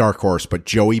 and he's a dark horse, but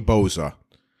Joey Bosa.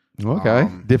 Okay,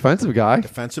 defensive guy.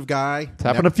 Defensive guy. It's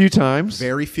happened a few times.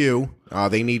 Very few.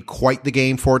 They need quite the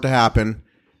game for it to happen.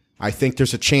 I think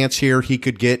there's a chance here he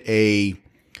could get a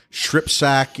strip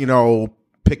sack,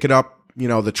 pick it up,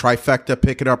 the trifecta,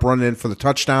 pick it up, run it in for the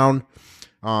touchdown.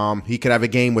 He could have a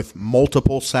game with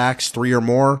multiple sacks, 3 or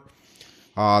more.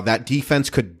 That defense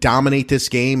could dominate this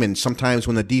game, and sometimes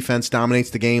when the defense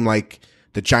dominates the game like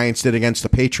the Giants did against the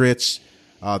Patriots,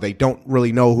 they don't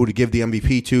really know who to give the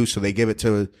MVP to, so they give it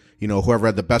to whoever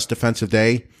had the best defensive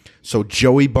day. So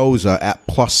Joey Bosa at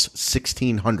plus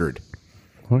 1,600.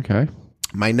 Okay.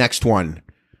 My next one,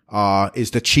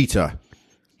 is the cheetah,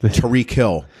 Tyreek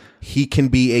Hill. He can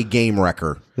be a game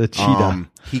wrecker. The cheetah.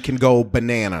 He can go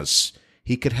bananas.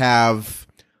 He could have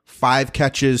 5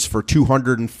 catches for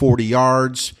 240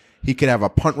 yards. He could have a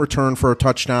punt return for a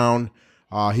touchdown.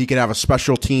 He could have a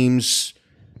special teams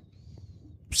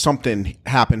something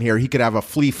happen here. He could have a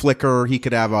flea flicker. He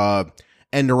could have a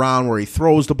end around where he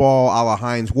throws the ball a la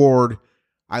Hines Ward.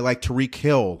 I like Tyreek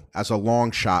Hill as a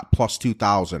long shot, plus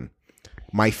 2,000.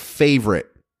 My favorite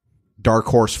dark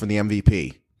horse for the MVP.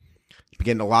 He's been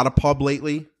getting a lot of pub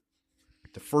lately.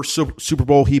 The first Super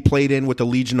Bowl he played in with the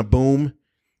Legion of Boom,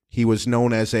 he was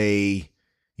known as a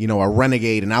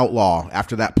renegade, an outlaw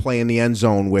after that play in the end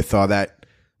zone with that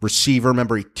receiver.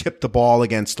 Remember, he tipped the ball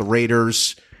against the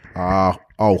Raiders.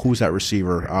 Who's that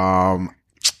receiver?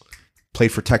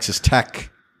 Played for Texas Tech.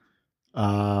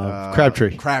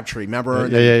 Crabtree.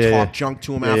 Remember? Talk junk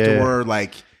to him afterward,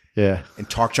 and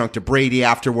talk junk to Brady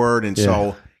afterward. And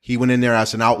so he went in there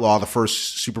as an outlaw. The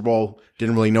first Super Bowl,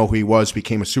 didn't really know who he was,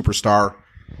 became a superstar.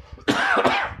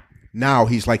 Now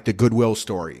he's like the Goodwill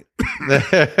story.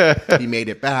 He made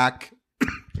it back.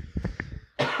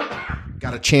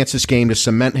 Got a chance this game to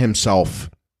cement himself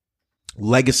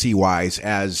legacy-wise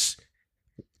as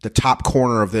the top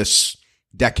corner of this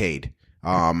decade.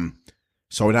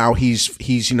 So now he's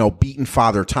beaten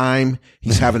Father Time.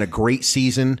 He's having a great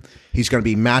season. He's going to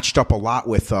be matched up a lot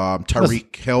with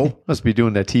Tyreek Hill. Must be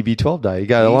doing that TB12 diet. You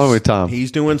got along with Tom.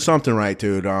 He's doing something right,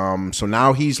 dude. So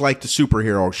now he's like the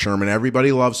superhero, Sherman.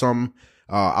 Everybody loves him.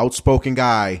 Outspoken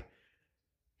guy.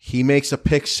 He makes a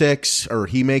pick six, or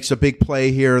he makes a big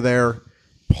play here or there.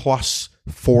 Plus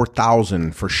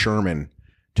 4,000 for Sherman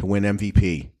to win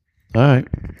MVP. All right.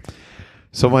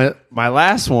 So my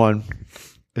last one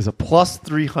is a plus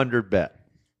 300 bet.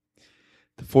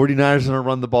 The 49ers are going to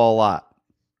run the ball a lot.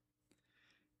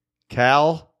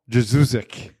 Cal Juszczyk,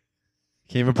 can't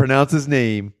even pronounce his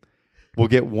name, will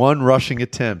get 1 rushing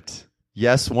attempt.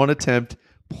 Yes, 1 attempt,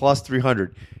 plus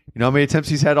 300. You know how many attempts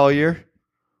he's had all year?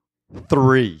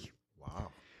 3. Wow.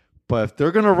 But if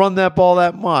they're going to run that ball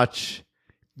that much,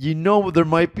 there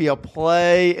might be a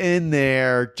play in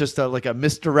there, just like a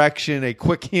misdirection, a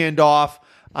quick handoff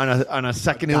on a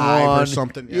second and one or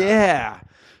something. Yeah.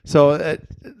 So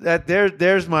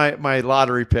there's my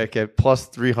lottery pick at plus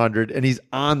 300, and he's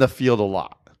on the field a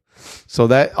lot. So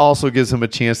that also gives him a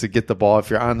chance to get the ball if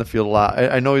you're on the field a lot.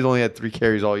 I know he's only had 3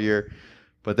 carries all year,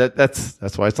 but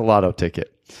that's why it's a lotto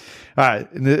ticket. All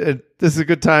right, and this is a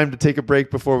good time to take a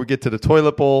break before we get to the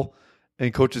toilet bowl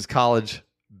and Coach's college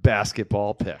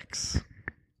basketball picks.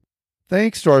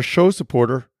 Thanks to our show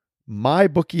supporter,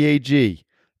 MyBookieAG.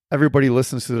 Everybody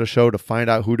listens to the show to find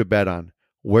out who to bet on.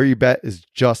 Where you bet is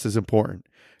just as important.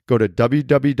 Go to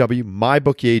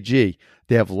www.mybookie.ag.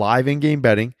 They have live in-game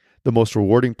betting, the most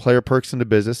rewarding player perks in the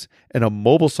business, and a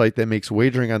mobile site that makes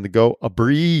wagering on the go a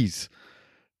breeze.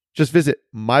 Just visit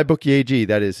MyBookieAG.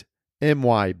 That is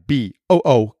MyBookie.ag.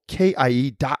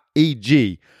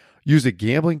 Use the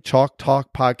Gambling Chalk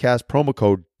Talk Podcast promo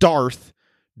code DARTH,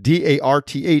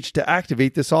 DARTH, to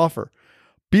activate this offer.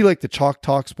 Be like the Chalk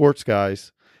Talk sports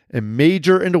guys and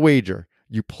major and a wager.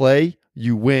 You play,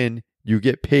 you win, you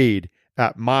get paid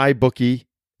at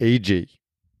MyBookieAG.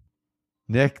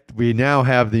 Nick, we now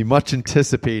have the much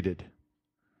anticipated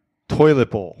Toilet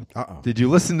Bowl. Uh-oh. Did you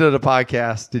listen to the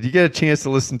podcast? Did you get a chance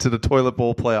to listen to the Toilet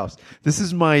Bowl playoffs? This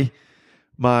is my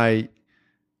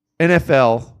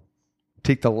NFL.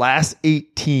 Take the last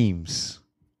 8 teams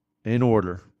in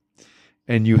order,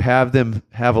 and you have them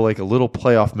have a little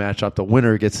playoff matchup. The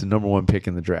winner gets the number 1 pick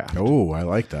in the draft. Oh, I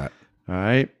like that. All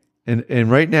right.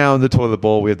 And right now in the Toilet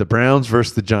Bowl, we have the Browns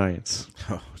versus the Giants.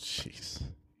 Oh, jeez.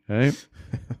 Okay.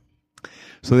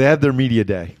 So they have their media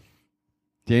day.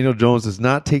 Daniel Jones does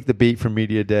not take the bait from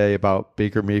media day about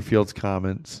Baker Mayfield's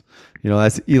comments.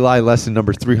 That's Eli lesson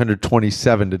number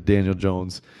 327 to Daniel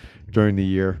Jones during the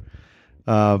year.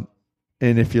 And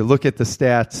if you look at the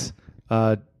stats,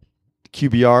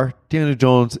 QBR, Daniel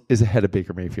Jones is ahead of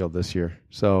Baker Mayfield this year.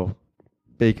 So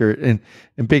Baker and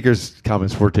Baker's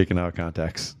comments were taken out of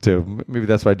context too. Maybe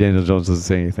that's why Daniel Jones doesn't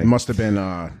say anything. It must have been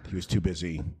he was too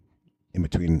busy in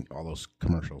between all those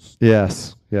commercials.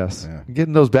 Yes. Yeah.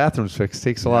 Getting those bathrooms fixed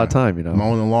takes a lot of time,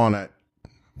 Mowing the lawn at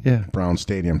Brown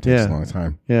Stadium takes a long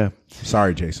time. Yeah.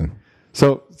 Sorry, Jason.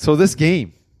 So this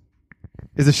game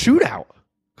is a shootout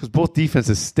because both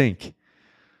defenses stink.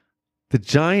 The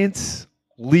Giants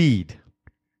lead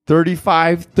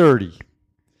 35-30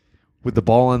 with the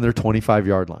ball on their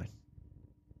 25-yard line.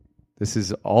 This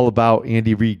is all about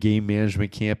Andy Reid game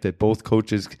management camp that both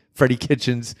coaches, Freddie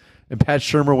Kitchens and Pat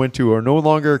Shurmur, went to, are no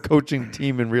longer a coaching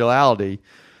team in reality.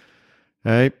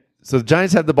 All right. So the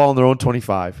Giants have the ball on their own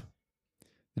 25.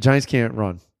 The The Giants can't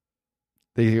run.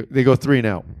 They go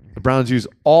 3-and-out. The Browns use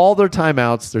all their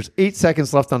timeouts. There's 8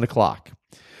 seconds left on the clock.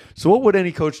 So what would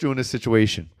any coach do in this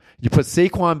situation? You put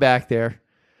Saquon back there.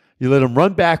 You let him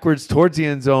run backwards towards the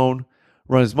end zone,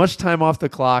 run as much time off the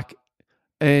clock,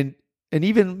 and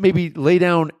even maybe lay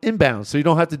down inbounds so you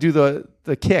don't have to do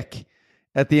the kick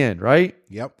at the end, right?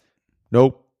 Yep.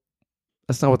 Nope.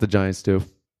 That's not what the Giants do.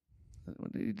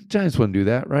 The Giants wouldn't do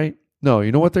that, right? No,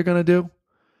 you know what they're going to do?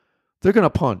 They're going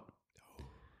to punt.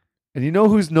 And you know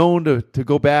who's known to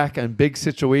go back on big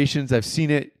situations? I've seen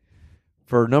it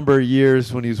for a number of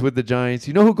years when he was with the Giants.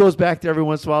 You know who goes back there every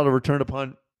once in a while to return a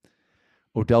punt?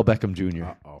 Odell Beckham Jr.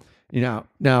 Uh-oh.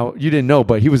 Now you didn't know,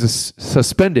 but he was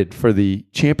suspended for the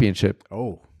championship.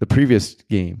 Oh. The previous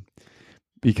game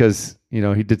because,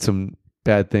 he did some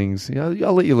bad things.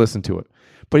 I'll let you listen to it.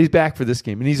 But he's back for this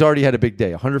game, and he's already had a big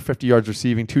day. 150 yards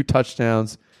receiving, 2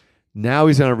 touchdowns. Now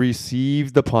he's going to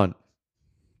receive the punt.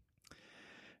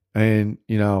 And,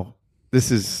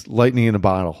 this is lightning in a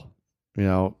bottle.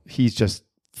 He just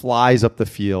flies up the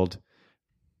field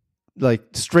like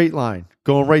straight line,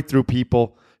 going right through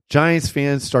people. Giants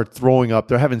fans start throwing up.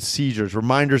 They're having seizures,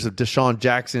 reminders of Deshaun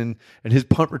Jackson and his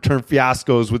punt return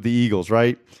fiascos with the Eagles,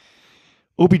 right?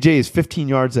 OBJ is 15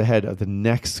 yards ahead of the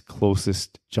next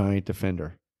closest Giant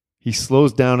defender. He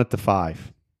slows down at the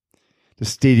 5. The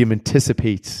stadium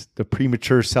anticipates the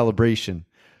premature celebration,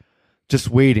 just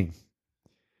waiting.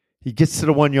 He gets to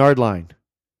the 1-yard line.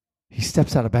 He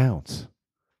steps out of bounds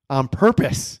on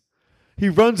purpose. He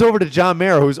runs over to John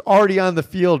Mara, who's already on the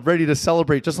field, ready to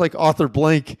celebrate, just like Arthur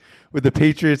Blank with the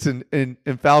Patriots and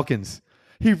Falcons.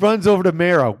 He runs over to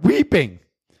Mara, weeping,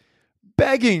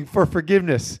 begging for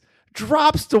forgiveness,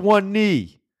 drops to one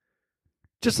knee,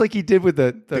 just like he did with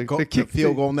the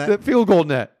field goal net. The field goal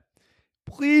net.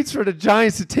 Pleads for the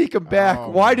Giants to take him back.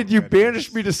 Why did you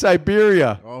banish me to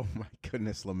Siberia? Oh, my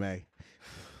goodness, LeMay.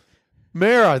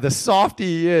 Mara, the softy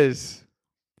he is,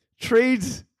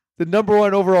 trades the number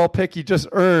 1 overall pick he just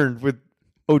earned with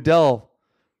Odell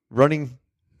running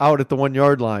out at the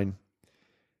 1-yard line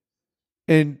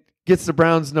and gets the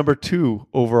Browns' number 2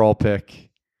 overall pick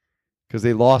because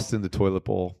they lost in the toilet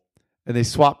bowl. And they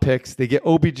swap picks. They get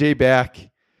OBJ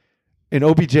back, and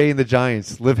OBJ and the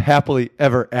Giants live happily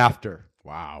ever after.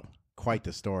 Wow. Quite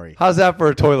the story. How's that for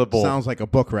a toilet bowl? Sounds like a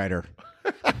book writer.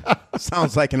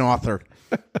 Sounds like an author.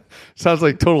 Sounds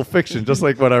like total fiction, just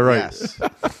like what I write. Yes.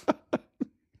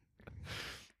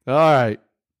 All right.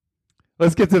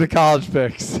 Let's get to the college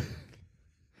picks.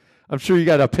 I'm sure you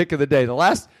got a pick of the day. The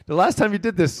last time you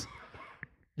did this,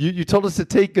 you told us to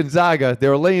take Gonzaga. They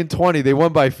were laying 20. They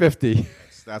won by 50.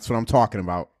 That's what I'm talking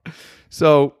about.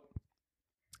 So,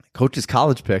 Coach's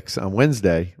college picks on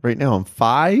Wednesday. Right now, I'm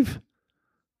 5.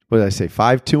 What did I say?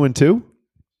 5-2-2?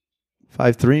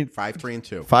 5-3?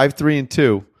 5-3-2.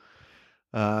 5-3-2.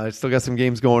 I still got some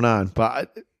games going on.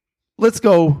 But let's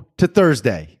go to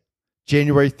Thursday,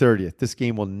 January 30th. This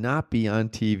game will not be on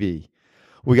TV.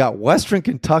 We got Western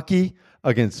Kentucky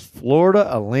against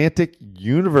Florida Atlantic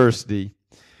University.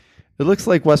 It looks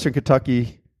like Western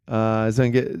Kentucky is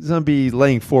going to be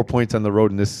laying 4 points on the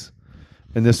road in this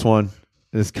one,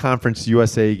 in this Conference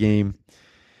USA game.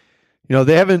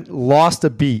 They haven't lost a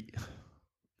beat,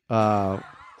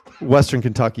 Western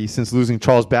Kentucky, since losing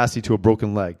Charles Bassey to a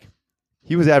broken leg.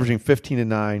 He was averaging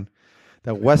 15-9.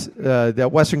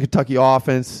 That Western Kentucky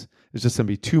offense is just going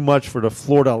to be too much for the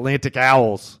Florida Atlantic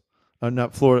Owls.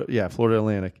 Florida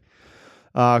Atlantic.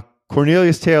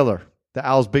 Cornelius Taylor, the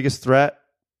Owls' biggest threat,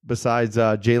 besides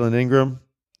Jalen Ingram,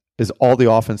 is all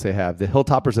the offense they have. The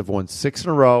Hilltoppers have won 6 in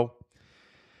a row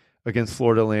against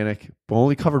Florida Atlantic, but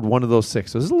only covered 1 of those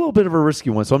 6. So this is a little bit of a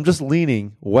risky one. So I'm just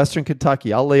leaning Western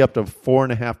Kentucky. I'll lay up to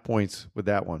 4.5 points with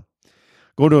that one.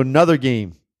 Go to another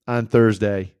game on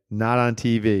Thursday, not on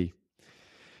TV.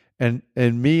 And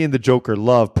me and the Joker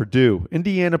love Purdue.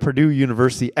 Purdue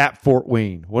University at Fort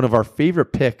Wayne. One of our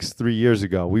favorite picks 3 years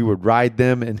ago. We would ride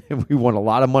them, and we won a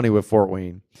lot of money with Fort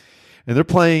Wayne. And they're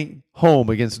playing home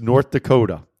against North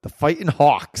Dakota, the Fighting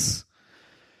Hawks.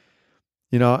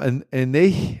 And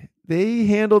they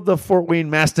handled the Fort Wayne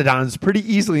Mastodons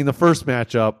pretty easily in the first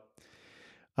matchup.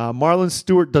 Marlon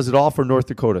Stewart does it all for North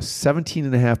Dakota.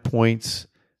 17.5 points,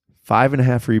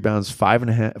 5.5 rebounds,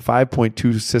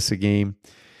 5.2 assists a game.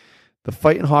 The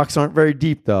Fighting Hawks aren't very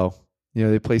deep, though.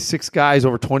 They play 6 guys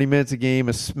over 20 minutes a game.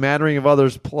 A smattering of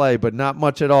others play, but not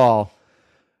much at all.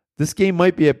 This game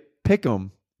might be a pick'em,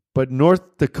 but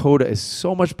North Dakota is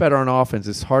so much better on offense.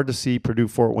 It's hard to see Purdue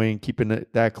Fort Wayne keeping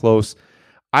it that close.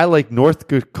 I like North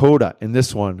Dakota in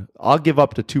this one. I'll give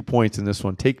up to 2 points in this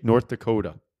one. Take North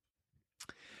Dakota.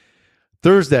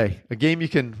 Thursday, a game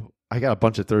I got a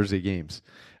bunch of Thursday games.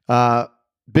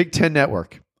 Big Ten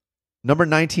Network. Number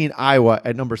 19, Iowa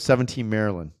at number 17,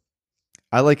 Maryland.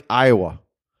 I like Iowa.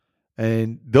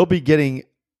 And they'll be getting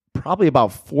probably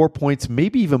about 4 points,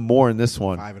 maybe even more in this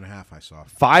one. 5.5 I saw.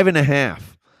 5.5.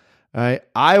 All right.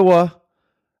 Iowa,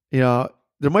 there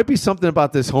might be something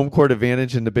about this home court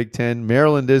advantage in the Big Ten.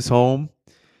 Maryland is home.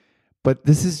 But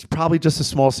this is probably just a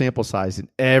small sample size, and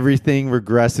everything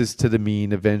regresses to the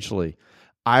mean eventually.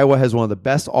 Iowa has one of the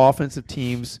best offensive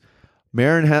teams.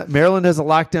 Maryland has a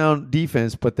lockdown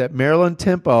defense, but that Maryland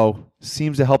tempo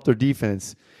seems to help their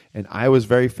defense, and Iowa's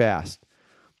very fast.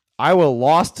 Iowa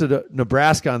lost to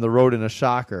Nebraska on the road in a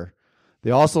shocker. They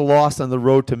also lost on the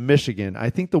road to Michigan. I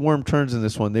think the worm turns in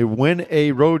this one. They win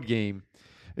a road game.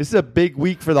 This is a big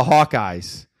week for the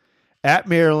Hawkeyes. At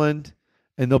Maryland,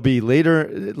 and they'll be later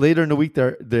in the week,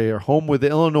 they're home with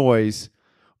Illinois.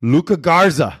 Luka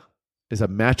Garza is a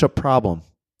matchup problem.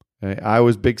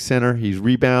 Iowa's big center. He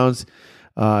rebounds.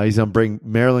 He's going to bring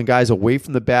Maryland guys away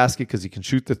from the basket because he can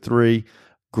shoot the three.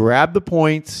 Grab the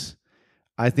points.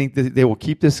 I think that they will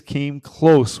keep this game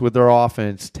close with their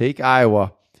offense. Take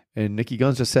Iowa. And Nikki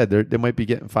Guns just said they might be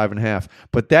getting 5.5.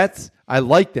 But I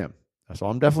like them. So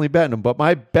I'm definitely betting them. But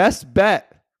my best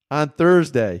bet on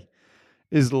Thursday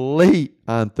is late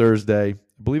on Thursday. I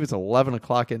believe it's 11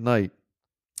 o'clock at night.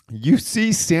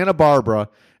 UC Santa Barbara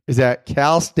is at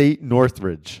Cal State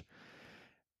Northridge.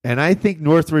 And I think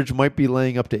Northridge might be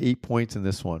laying up to 8 points in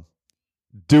this one.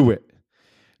 Do it.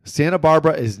 Santa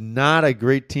Barbara is not a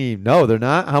great team. No, they're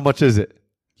not. How much is it?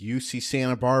 UC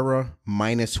Santa Barbara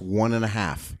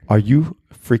 -1.5. Are you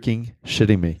freaking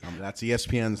shitting me? That's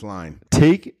ESPN's line.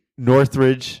 Take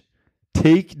Northridge.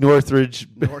 Northridge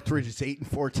is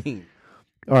 8-14.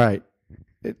 All right.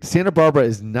 Santa Barbara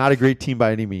is not a great team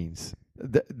by any means.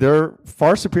 They're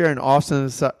far superior in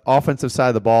offensive side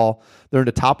of the ball. They're in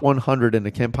the top 100 in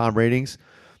the KenPom ratings.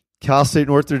 Cal State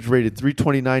Northridge rated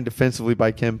 329 defensively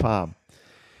by KenPom.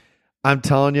 I'm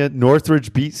telling you,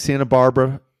 Northridge beat Santa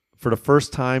Barbara for the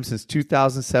first time since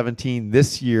 2017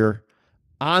 this year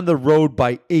on the road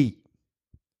by 8.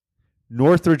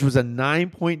 Northridge was a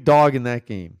 9-point dog in that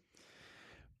game.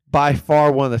 By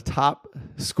far one of the top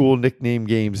school nickname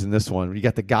games in this one. You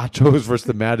got the Gauchos versus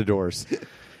the Matadors.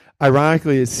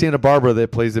 Ironically, it's Santa Barbara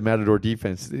that plays the Matador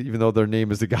defense, even though their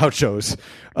name is the Gauchos.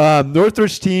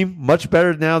 Northridge team, much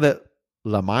better now that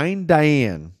Lamine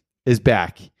Diane is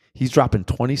back. He's dropping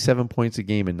 27 points a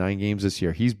game in 9 games this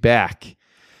year. He's back.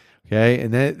 Okay,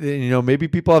 and then, maybe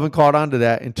people haven't caught on to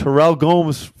that. And Terrell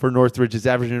Gomes for Northridge is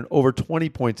averaging over 20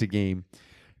 points a game.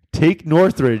 Take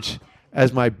Northridge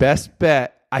as my best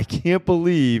bet. I can't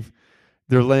believe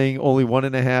they're laying only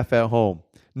 1.5 at home.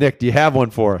 Nick, do you have one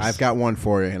for us? I've got one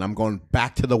for you, and I'm going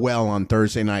back to the well on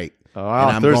Thursday night. Oh,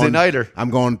 wow, Thursday nighter. I'm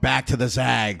going back to the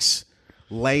Zags.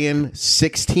 Laying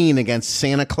 16 against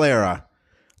Santa Clara.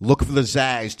 Look for the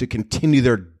Zags to continue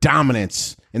their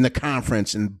dominance in the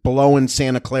conference and blowing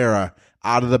Santa Clara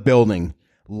out of the building.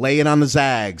 Lay it on the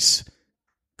Zags.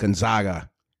 Gonzaga,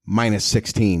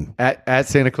 -16. At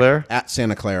Santa Clara? At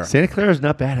Santa Clara. Santa Clara is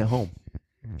not bad at home.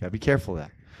 Got to be careful of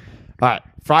that. All right,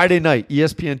 Friday night,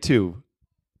 ESPN2.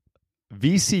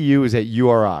 VCU is at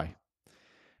URI.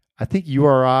 I think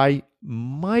URI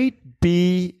might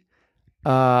be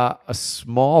a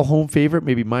small home favorite,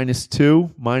 maybe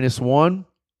 -2, -1.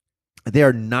 They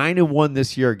are 9-1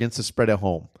 this year against the spread at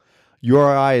home.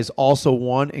 URI has also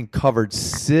won and covered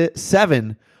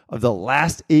 7 of the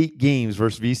last 8 games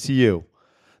versus VCU.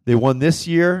 They won this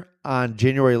year on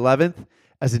January 11th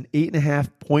as an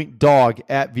 8.5-point dog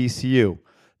at VCU.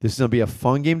 This is going to be a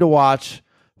fun game to watch.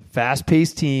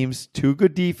 Fast-paced teams, 2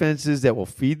 good defenses that will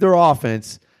feed their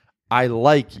offense. I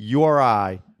like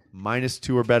URI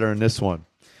 -2 or better in this one.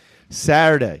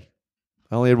 Saturday,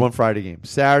 I only had one Friday game.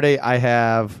 Saturday, I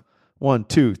have 1,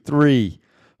 2, 3,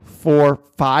 4,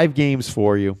 5 games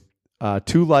for you.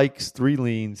 2 likes, 3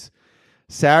 leans.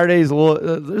 Saturday is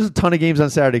there's a ton of games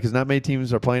on Saturday because not many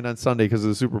teams are playing on Sunday because of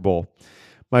the Super Bowl.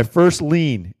 My first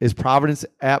lean is Providence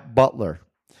at Butler.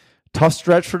 Tough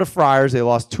stretch for the Friars. They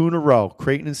lost 2 in a row,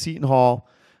 Creighton and Seton Hall.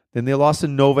 Then they lost to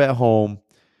Nova at home.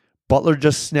 Butler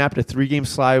just snapped a 3-game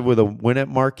slide with a win at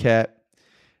Marquette.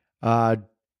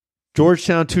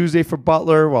 Georgetown Tuesday for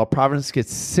Butler, while Providence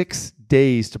gets 6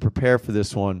 days to prepare for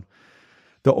this one.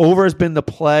 The over has been the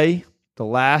play the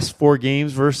last 4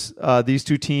 games versus these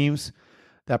 2 teams.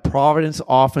 That Providence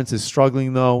offense is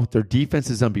struggling, though. Their defense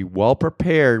is going to be well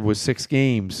prepared with 6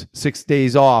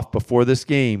 days off before this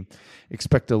game.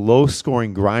 Expect a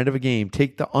low-scoring grind of a game.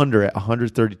 Take the under at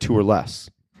 132 or less.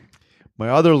 My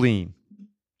other lean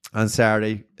on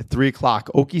Saturday at 3 o'clock,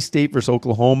 Okie State versus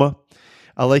Oklahoma.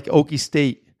 I like Okie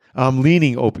State. I'm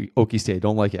leaning Okie State.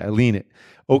 Don't like it. I lean it.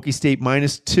 Okie State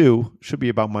 -2. Should be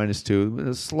about -2.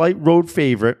 A slight road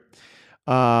favorite.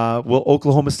 Will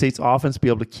Oklahoma State's offense be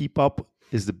able to keep up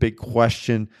is the big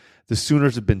question. The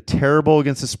Sooners have been terrible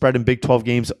against the spread in Big 12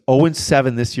 games.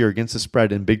 0-7 this year against the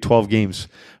spread in Big 12 games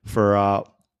for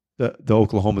the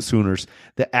Oklahoma Sooners.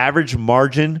 The average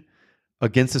margin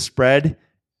against the spread,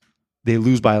 they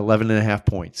lose by 11.5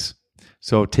 points.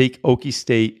 So take Okie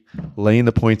State laying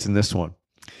the points in this one.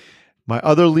 My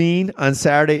other lean on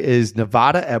Saturday is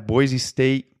Nevada at Boise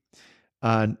State.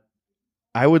 I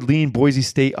would lean Boise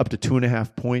State up to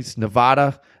 2.5 points.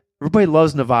 Nevada, everybody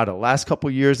loves Nevada. Last couple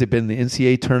of years, they've been in the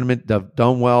NCAA tournament. They've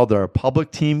done well. They're a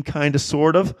public team, kind of,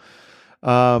 sort of.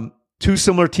 Two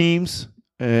similar teams,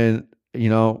 and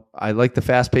I like the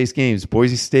fast-paced games.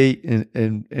 Boise State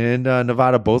and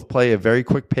Nevada both play a very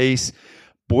quick pace.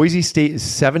 Boise State is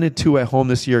 7-2 at home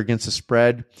this year against the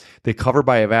spread. They cover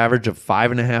by an average of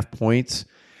 5.5 points.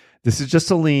 This is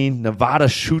just a lean. Nevada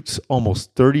shoots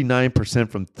almost 39%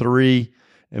 from three,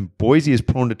 and Boise is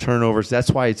prone to turnovers.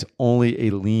 That's why it's only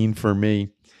a lean for me.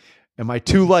 And my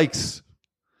two likes,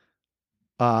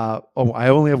 I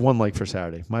only have one like for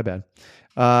Saturday. My bad.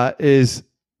 Is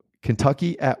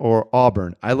Kentucky or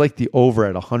Auburn. I like the over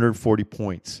at 140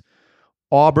 points.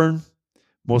 Auburn,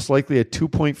 most likely a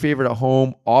 2-point favorite at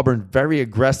home. Auburn, very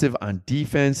aggressive on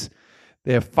defense.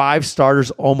 They have 5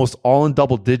 starters, almost all in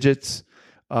double digits.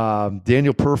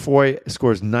 Daniel Purfoy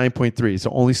scores 9.3. It's the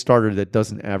only starter that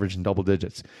doesn't average in double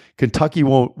digits. Kentucky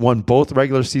won both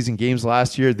regular season games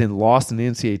last year, then lost in the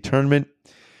NCAA tournament.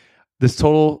 This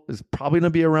total is probably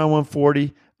going to be around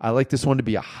 140. I like this one to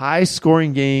be a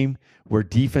high-scoring game where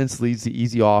defense leads the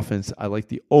easy offense. I like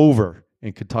the over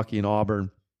in Kentucky and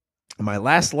Auburn. And my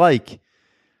last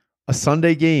a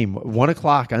Sunday game, 1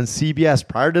 o'clock on CBS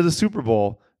prior to the Super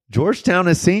Bowl, Georgetown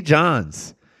and St.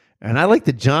 John's. And I like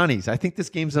the Johnnies. I think this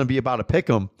game's going to be about a pick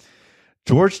 'em.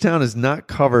 Georgetown has not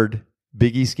covered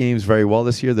Big East games very well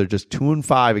this year. They're just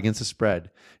 2-5 against the spread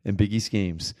in Big East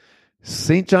games.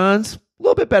 St. John's, a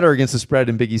little bit better against the spread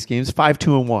in Big East games,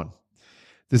 5-2-1.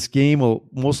 This game will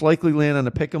most likely land on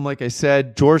a pick 'em, like I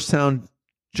said. Georgetown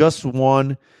just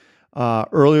won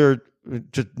earlier,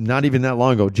 just not even that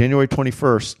long ago, January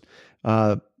 21st.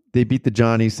 They beat the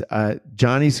Johnnies.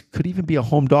 Johnnies could even be a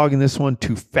home dog in this one.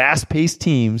 Two fast-paced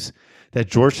teams. That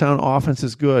Georgetown offense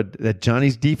is good. That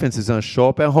Johnnies defense is going to show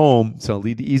up at home. It's going to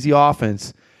lead to easy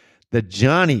offense. The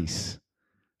Johnnies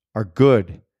are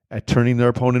good at turning their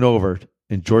opponent over,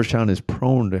 and Georgetown is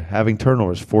prone to having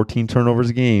turnovers, 14 turnovers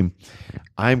a game.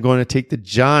 I'm going to take the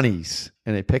Johnnies,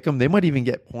 and they pick them. They might even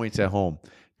get points at home.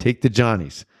 Take the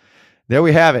Johnnies. There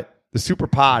we have it. The Super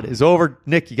Pod is over.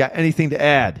 Nick, you got anything to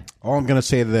add? All I'm going to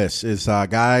say to this is,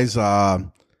 guys,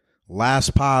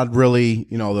 last pod really,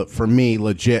 for me,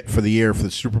 legit for the year for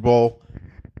the Super Bowl.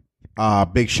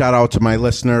 Big shout out to my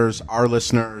listeners, our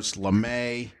listeners,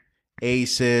 LeMay,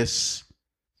 Asis,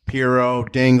 Piro,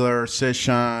 Dingler,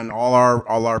 Sishan, all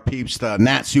our peeps, the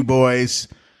Natsu boys.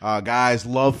 Guys,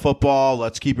 love football.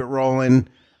 Let's keep it rolling.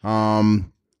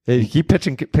 Hey, you keep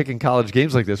picking college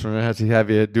games like this. We're going to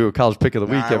have you do a college pick of the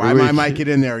week every week. I might get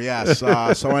in there, yes.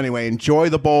 So anyway, enjoy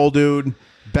the bowl, dude.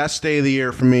 Best day of the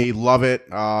year for me. Love it.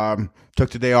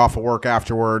 Took the day off of work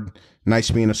afterward.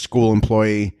 Nice being a school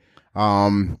employee.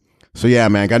 So, yeah,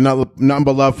 man, got nothing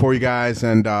but love for you guys.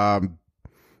 And,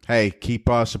 hey, keep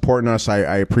supporting us.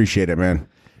 I appreciate it, man.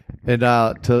 And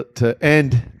to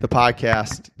end the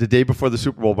podcast, the day before the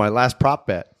Super Bowl, my last prop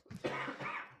bet,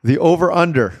 the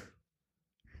over-under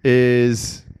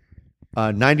is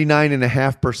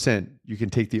 99.5%. You can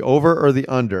take the over or the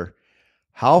under.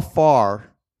 How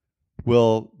far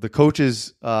will the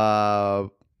coach's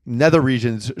nether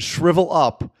regions shrivel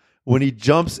up when he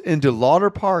jumps into Lauder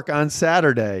Park on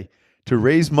Saturday to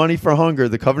raise money for hunger?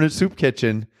 The Covenant Soup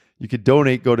Kitchen. You could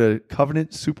donate. Go to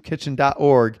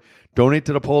covenantsoupkitchen.org. Donate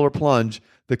to the Polar Plunge.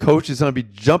 The coach is going to be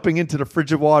jumping into the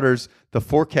frigid waters. The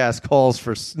forecast calls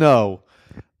for snow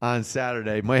on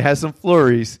Saturday. Might have some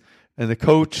flurries. And the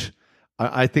coach,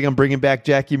 I think I'm bringing back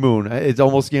Jackie Moon. It's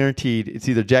almost guaranteed. It's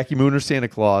either Jackie Moon or Santa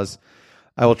Claus.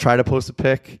 I will try to post a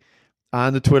pic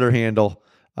on the Twitter handle.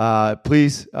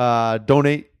 Please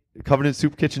donate,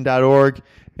 covenantsoupkitchen.org,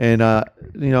 and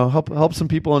help some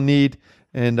people in need.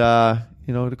 And the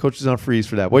coach is on freeze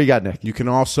for that. What do you got, Nick? You can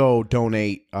also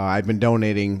donate. I've been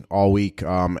donating all week.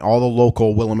 All the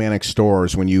local Willimantic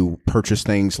stores, when you purchase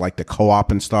things like the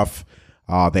co-op and stuff,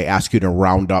 they ask you to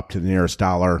round up to the nearest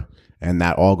dollar, and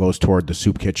that all goes toward the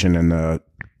soup kitchen and the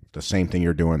same thing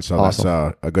you're doing. So awesome.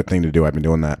 That's a good thing to do. I've been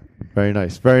doing that. Very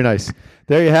nice. Very nice.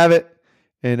 There you have it.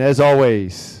 And as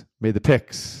always, may the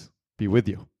picks be with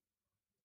you.